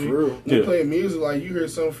times. Not for real. When we playing music, like you hear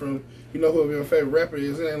something from, you know, whoever your favorite rapper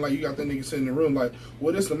is, and then, like you got that nigga sitting in the room, like,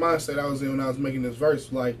 well, this is the mindset I was in when I was making this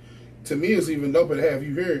verse. Like, to me, it's even doper to have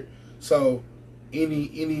you hear it. So,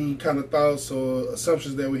 any kind of thoughts or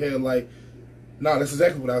assumptions that we had, like, No, that's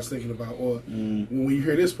exactly what I was thinking about. Or when you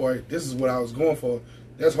hear this part, this is what I was going for.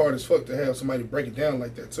 That's hard as fuck to have somebody break it down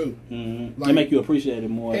like that too. Like, it make you appreciate it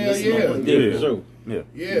more. Hell yeah.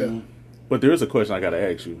 Yeah. But there is a question I got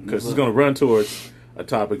to ask you because it's going to run towards a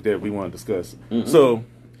topic that we want to discuss. So,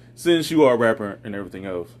 since you are a rapper and everything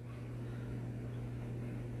else,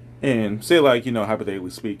 and say like, you know,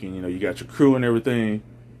 hypothetically speaking, you know, you got your crew and everything,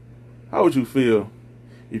 how would you feel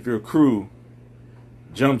if your crew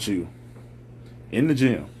jumped you in the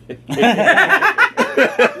gym? We talking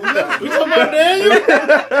about Daniel?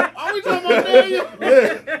 Are we talking about Daniel?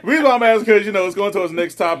 Yeah. Reason why I'm asking because, you know, it's going towards the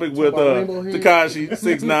next topic with Tekashi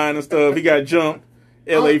 6ix9ine and stuff. He got jumped.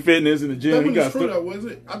 LA Fitness in the gym. He got true, was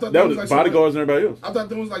it? I thought that was like bodyguards and everybody else. I thought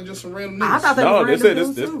that was like just some random niggas. I thought that was they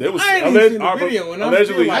random said this was I ain't even seen the video, and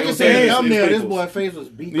allegedly. I can say thumbnail. This boy's face was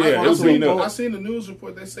beat. Yeah, it was beaten up. I seen the news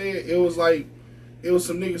report. They said it was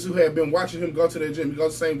some niggas who had been watching him go to that gym. He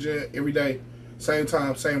goes to the same gym every day, same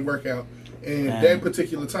time, same workout. And that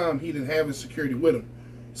particular time, he didn't have his security with him.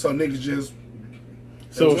 So niggas just.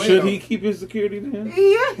 So should he keep his security then?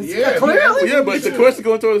 Yeah, clearly. Yeah, but the question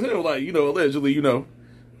going towards him, like, you know, allegedly, you know.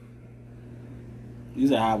 You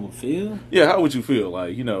said how I would feel? Yeah, how would you feel?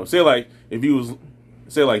 Like, you know, say like if you was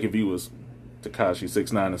Tekashi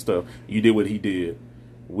 6ix9ine and stuff, you did what he did.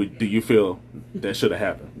 Do you feel that should have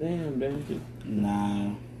happened? Damn.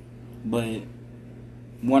 Nah, but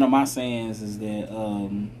one of my sayings is that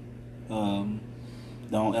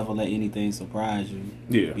don't ever let anything surprise you.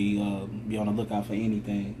 Yeah. Be on the lookout for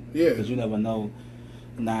anything. Yeah. Because you never know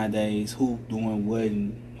nowadays who doing what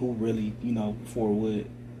and who really, you know, for what.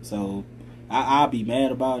 So I'll be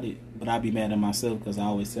mad about it, but I'll be mad at myself because I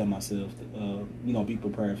always tell myself, you know, be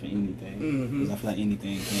prepared for anything. Because I feel like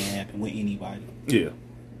anything can happen with anybody. Yeah.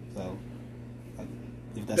 So,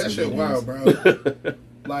 if that's that shit wild, bro.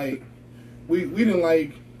 Like, we didn't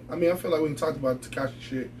like. I mean, I feel like we talked about Tekashi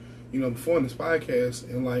shit, you know, before in this podcast,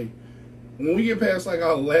 and like when we get past like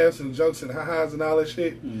all the laughs and jokes and ha-has and all that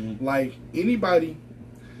shit, like anybody.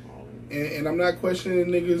 And I'm not questioning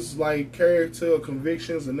niggas like character or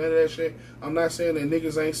convictions and none of that shit. I'm not saying that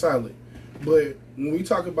niggas ain't solid. But when we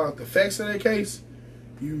talk about the facts of that case,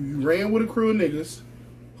 you ran with a crew of niggas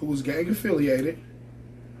who was gang affiliated.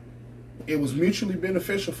 It was mutually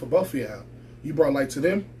beneficial for both of y'all. You brought light to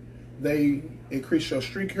them. They increased your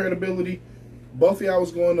street credibility. Both of y'all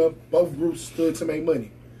was going up. Both groups stood to make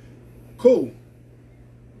money. Cool.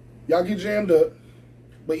 Y'all get jammed up.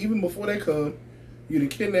 But even before they come, you done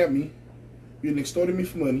kidnapped me. You done extorted me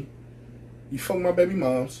for money. You fucked my baby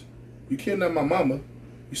moms. You kidnapped my mama.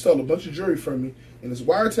 You stole a bunch of jewelry from me. And this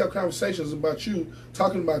wiretap conversations about you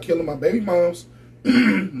talking about killing my baby moms,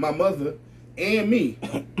 my mother, and me.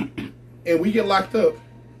 And we get locked up.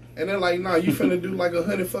 And they're like, nah, you finna do like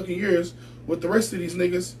 100 fucking years with the rest of these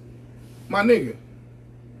niggas. My nigga.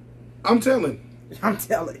 I'm telling. I'm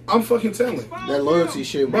telling. I'm fucking telling. That loyalty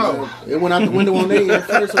shit, bro. It went out the window on there at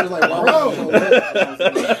first. So it was like, wow.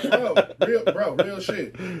 Real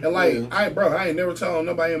shit. And like, I ain't never told on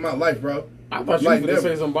nobody in my life, bro. I thought you like, were gonna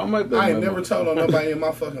say something about my baby. I ain't never told on nobody in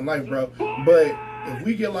my fucking life, bro. But if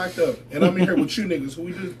we get locked up, and I'm in here with you niggas who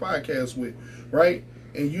we do this podcast with, right?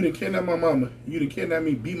 And you done kidnapped my mama, you done kidnapped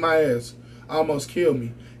me, beat my ass, almost killed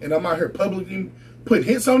me, and I'm out here publicly putting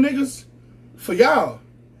hits on niggas for y'all.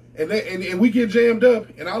 And we get jammed up,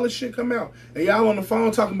 and all this shit come out, and y'all on the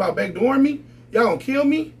phone talking about backdooring me. Y'all gonna kill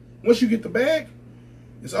me once you get the bag.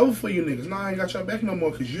 It's over for you niggas. No, I ain't got your back no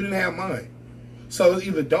more because you didn't have mine. So it's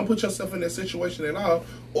either don't put yourself in that situation at all,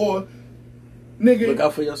 or nigga, look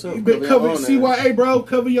out for yourself. You better cover CYA, bro.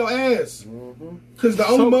 Cover your ass. Because the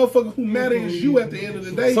only motherfucker who matter is you at the end of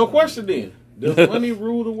the day. So question then, does money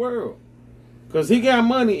rule the world? Because he got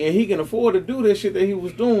money and he can afford to do that shit that he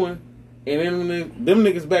was doing. And then them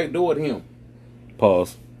niggas backdoored him.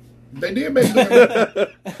 Pause. They did backdoor him.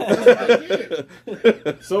 That's what they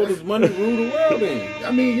did. So does money rule the world then?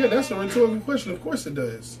 I mean, yeah, that's a rhetorical question. Of course it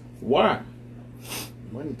does. Why?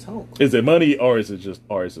 Money talk. Is it money or is it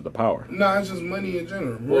the power? Nah, it's just money in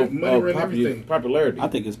general. Well, money runs everything. Popularity. I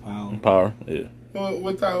think it's power. Power, yeah. Well,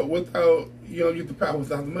 without you don't get the power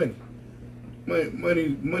without the money.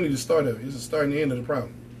 Money the start of it. It's the start and the end of the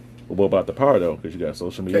problem. But what about the power though? Because you got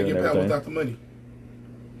social media Can't and get power everything. without the money.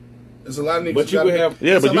 There's a lot of niggas. But you could have.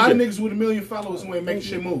 Yeah, but a lot of niggas with 1 million followers who ain't making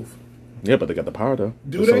shit move. Yeah, but they got the power though.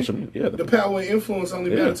 Do the they? Social media. Yeah, the power and influence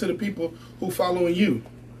only matter to the people who following you.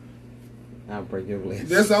 I'll break your legs.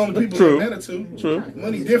 That's the only people that matter to. True.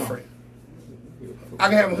 Money different. I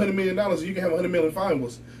can have $100 million and you can have 100 million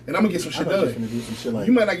followers, and I'm gonna get some shit done.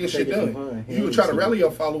 You might not get shit done. You would try to rally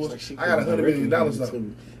your followers. I got $100 million though.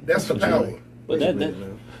 That's the power. But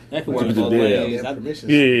That could work Yeah. both ways.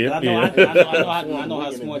 Yeah. I know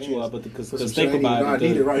how smart you are, but because think about it. I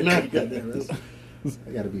need it right now. Goddamn,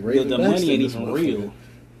 I gotta be ready. The money ain't even real.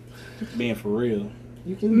 Being for real.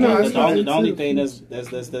 You can the only thing that's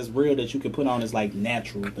real that you can put on is like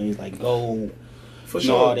natural things like gold. For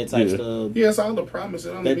sure. All that type stuff. Yeah, it's all the promise.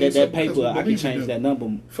 That paper, I can change that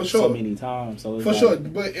number for sure. so many times. So for sure.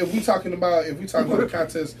 But if we talking about the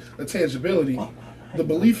context of tangibility, the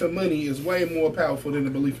belief in money is way more powerful than the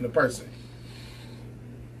belief in a person.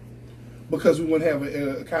 Because we wouldn't have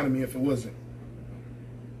an economy if it wasn't.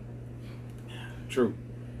 True.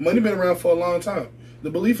 Money been around for a long time. The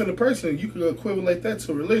belief in a person, you could equivalent that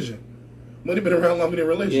to religion. Money been around longer than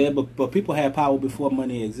religion. Yeah, but people had power before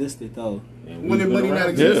money existed, though. When did money not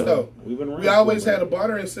exist, though? We always had a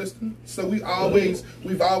bartering system, so we've always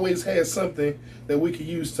had something that we could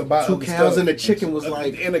use to buy 2 cows and a chicken was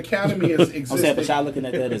like an economy is existing. I'm saying, but y'all looking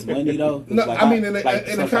at that as money, though? No, like, I mean an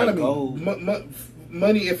economy. Like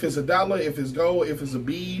money, if it's $1, if it's gold, if it's a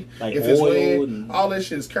bead, like if it's land, all that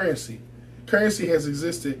shit is currency. Currency has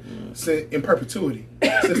existed in perpetuity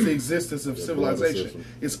since the existence of civilization.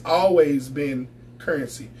 It's always been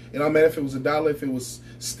currency. It don't matter if it was $1, if it was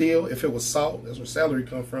steel, if it was salt. That's where salary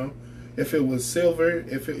come from. If it was silver,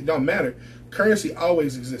 it don't matter. Currency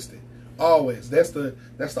always existed. Always. That's the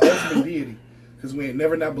ultimate deity. Because we ain't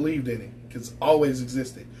never not believed in it. Because it's always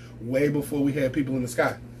existed. Way before we had people in the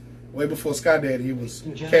sky. Way before Sky Daddy, it was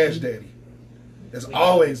Cash Daddy. It's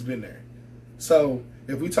always been there. So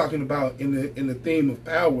if we're talking about in the theme of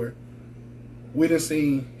power, we done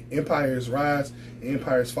seen empires rise,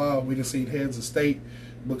 empires fall. We done seen heads of state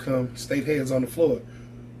become state heads on the floor.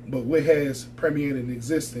 But what has permeated and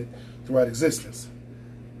existed throughout existence?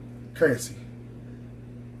 Currency.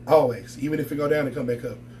 Always. Even if it go down and come back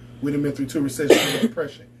up. We done been through 2 recessions and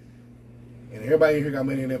depression. And everybody in here got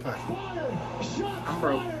money in their pocket. I'm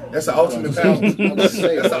broke. That's the ultimate power. That's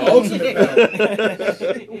the ultimate power.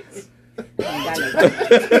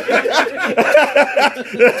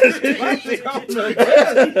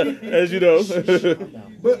 As you know.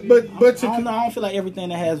 but I don't feel like everything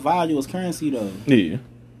that has value is currency, though. Yeah.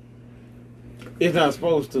 It's not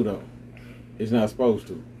supposed to, though. It's not supposed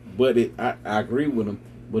to. But I agree with him,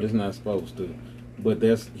 but it's not supposed to. But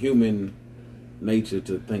that's human nature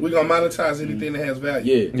to think. We're going to monetize anything that has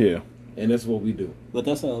value. Yeah. And that's what we do. But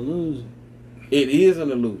that's an illusion. It is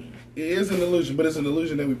an illusion. It is an illusion, but it's an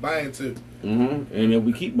illusion that we buy into. Mm-hmm. And then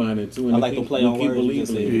we keep buying it too. And I like to play on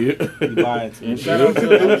words. You buy it too. And shout out to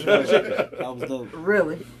that was dope.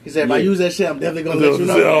 Really? He said, if I use that shit, I'm definitely going to let you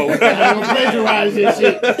know. I'm going to plagiarize this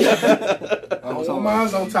shit.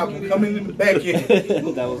 Mine's on top of coming in the back end.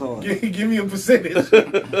 That was hard. Give me a percentage. Let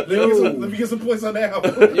me get some points on that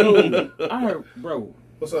album. Yo, I heard, bro.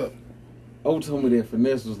 What's up? O told me that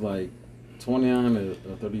Finesse was like 29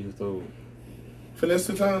 or 30 years old. Finesse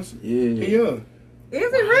 2 times? Yeah. He young.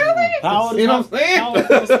 Is it really? How old is You know what I'm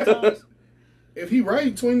saying? If he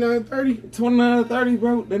right, 29, 30. 29, 30,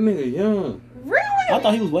 bro. That nigga young. Really? I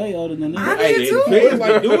thought he was way older than that. I did too. Feds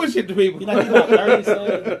like doing shit to people. He like about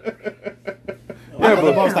 37. Yeah,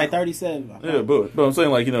 the boss like 37. Yeah, but I'm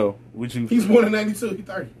saying, like, you know, would you? He's born in 92. He's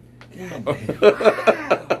 30. I'm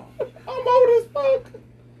old as fuck.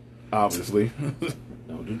 Obviously.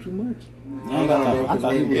 Don't do too much. I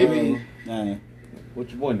thought he was nah. What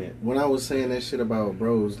you want at? When I was saying that shit about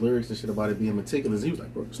bro's lyrics and shit about it being meticulous, he was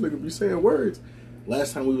like, bro, this nigga be saying words.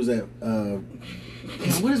 Last time we was at,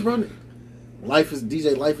 what is bro?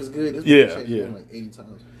 DJ Life is Good. This Yeah. Like 80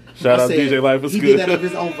 times. Shout out DJ Life is Good. He did that of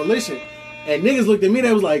his own volition. And niggas looked at me,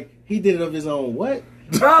 they was like, he did it of his own what?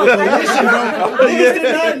 Bro, Volition, bro. Niggas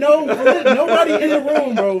did not know. Nobody in the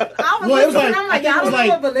room, bro. I was like, y'all don't know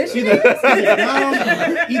what volition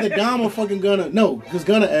is? Either Dom or fucking Gunna. No, because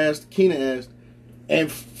Gunna asked, Keena asked, and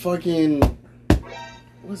fucking, what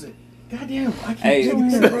was it? Goddamn, I can't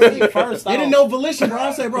do that, bro. First They didn't know volition, bro.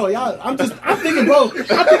 I said, bro, y'all, I'm thinking, bro, I'm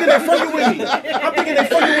thinking they're fucking with me.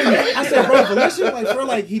 I said, bro, volition, like, for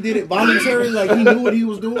like, he did it voluntary, like, he knew what he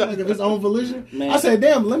was doing, like, of his own volition. Man. I said,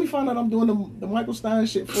 damn, let me find out I'm doing the Michael Stein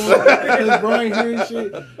shit for him, because bro ain't hearing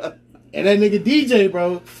shit. And that nigga DJ,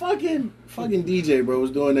 bro, fucking DJ, bro,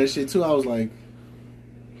 was doing that shit too.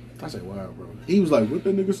 I said, wow, bro. He was like, what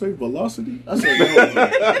that nigga say, velocity? I said,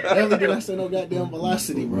 no. Never did I say no goddamn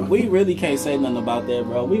velocity, bro. We really can't say nothing about that,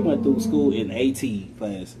 bro. We went through school in AT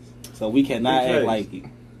classes, so we cannot act like it.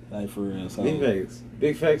 Like, for real. So. Big facts.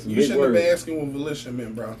 Big facts. You shouldn't have been asking what volition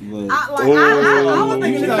meant, bro. I was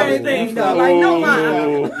thinking the same thing, though. Like, no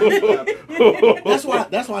mind.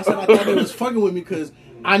 That's why I said I thought they was fucking with me, because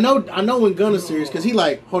I know when Gunna's serious, because he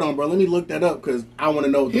like, hold on, bro, let me look that up, because I want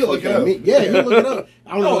to know what the fuck that means. Yeah, he'll look it up.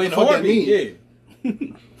 I want to know what the fuck that means. Yeah.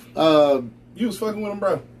 You was fucking with him,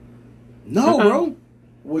 bro. No, bro.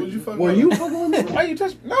 Were you fucking Were with you him? fucking with me? Why you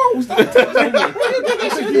touch? No, stop touching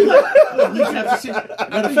me.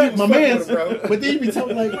 Matter of fact, my man. But then you be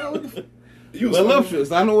talking like, bro, what the fuck? You was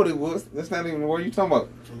Voluptuous. I know what it was. That's not even what you talking about.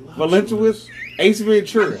 Voluptuous. Ace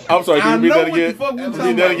Ventura. I'm sorry, can you read that again? Fuck we Read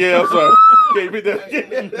talking that about. again, I'm sorry. Can you read that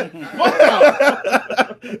again?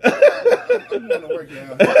 I'm gonna work it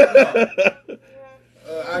out.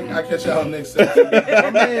 I catch y'all next session. My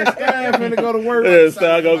man Sky finna go to work. Yeah,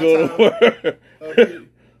 style gonna go to work.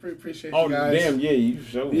 Appreciate Oh you guys. damn, yeah, you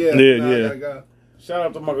sure. Yeah, Yeah, nah, yeah. I gotta go. Shout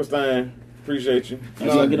out to Michael Stein. Appreciate you.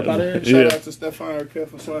 No, get up out of here. Shout Yeah. out to Steffane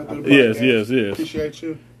for sliding through the Yes, podcast. yes. Appreciate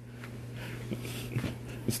you.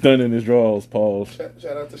 Stunning his draws, pause.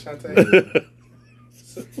 Shout out to Shantae.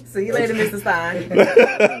 See you later, Mr. Stein.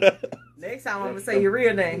 Next time I'm gonna say your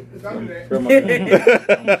real name.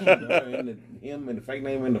 Him and the fake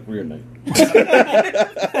name and the real name.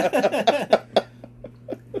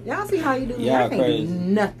 Y'all see how you do me? Y'all I can't crazy. do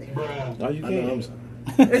nothing. No, you can't.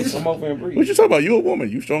 Come over and breathe. What you talking about? You a woman.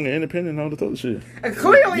 You strong and independent and all this other shit.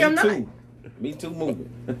 Clearly, I'm not. too. Me too moving.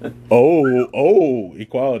 Oh,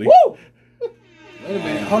 equality. Woo! Wait a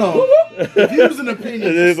minute, hold on. Views and opinions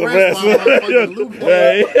It is a expressed mess. by my fucking loophole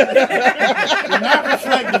Hey. do not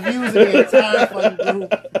reflect the views of the entire fucking group.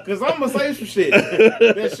 Because I'm going to say some shit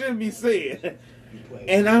that shouldn't be said.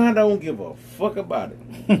 And I don't give a fuck about it.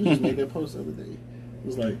 You just made that post the other day. It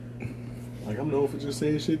was like I'm known for just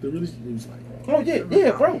saying shit that really. It was like, Oh,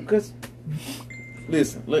 yeah, bro. Because,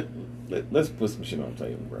 listen, let's put some shit on the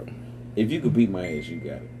table, bro. If you could beat my ass, you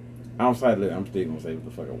got it. Outside of that, I'm still going to say what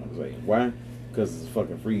the fuck I want to say. Why? Because it's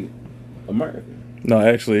fucking free America. No,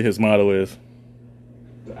 actually, his motto is.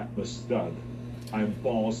 I'm a stud. I'm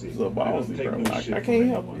ballsy. It's a ballsy, I don't bro. take no I shit can't from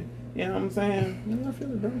help anyone. it. You know what I'm saying? I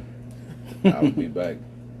feel it, bro. I'll be back.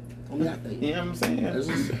 I mean, I think You know what I'm saying? it's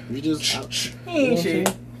just, you just. He ain't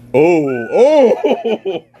shit.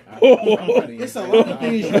 Oh. It's a lot of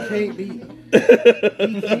things you can't be.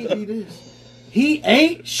 He can't be this. He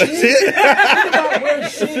ain't shit. Think about where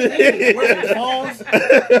shit is, where it falls.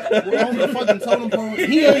 We're on the fucking totem pole.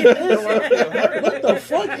 He ain't this. What the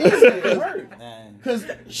fuck is it? Because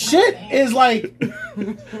shit is like,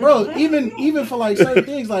 bro. Even for like certain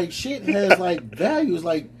things, like shit has like values,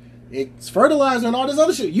 like. It's fertilizer and all this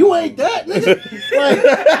other shit. You ain't that, nigga. Like,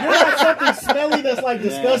 you're not something smelly that's like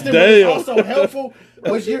disgusting, but it's also helpful.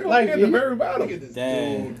 But you're like, At the very bottom.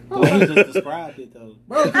 Damn. The way you just described it, though.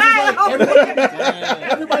 bro, 'cause it's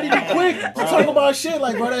like everybody be quick to talk about shit.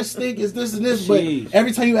 Like, bro, that stink is this and this. But Jeez.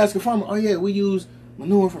 every time you ask a farmer, oh yeah, we use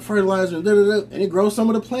manure for fertilizer and da-da-da, and it grows some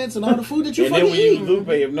of the plants and all the food that you And then fucking we use eat. Lupe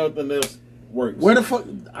if nothing else works. Where the fuck?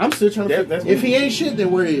 I'm still trying to. That's If he ain't shit, then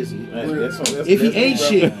where is he? That's If he ain't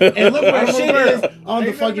shit, and look where I'm shit aware. is on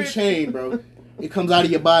the fucking chain, bro. It comes out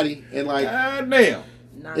of your body and like God damn.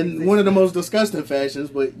 in one of the most disgusting fashions.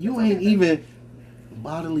 But you ain't even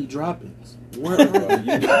bodily droppings. Where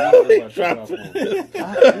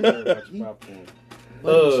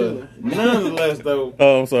Nonetheless, though,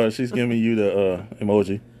 Oh, I'm sorry. She's giving you the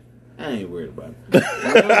emoji. I ain't worried about it.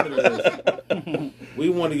 Nonetheless, we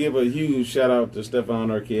want to give a huge shout out to Steffane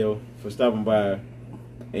Arkell for stopping by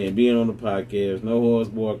and being on the podcast. No Horse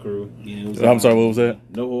Boy Crew. Yeah, it was I'm sorry, what was that?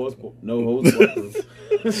 No Horse Boy Crew.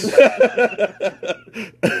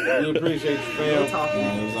 We appreciate you, fam.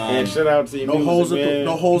 And shout out to your no music, holes, man.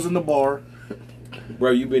 no holes in the bar.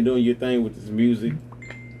 Bro, you've been doing your thing with this music,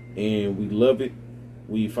 and we love it.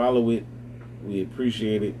 We follow it. We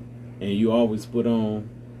appreciate it. And you always put on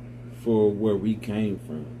for where we came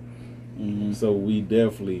from. Mm-hmm. So we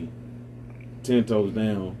definitely 10 toes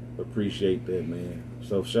down appreciate that, man.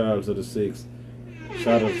 So shout out to the 6.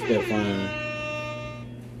 Shout out to Steffane.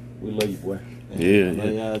 We love you, boy.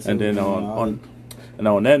 Yeah. And then on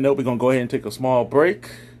that note, we're gonna go ahead and take a small break.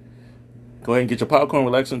 Go ahead and get your popcorn,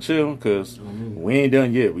 relax and chill, because we ain't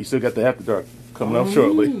done yet. We still got the after dark coming up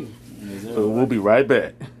shortly. So we'll be right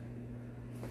back.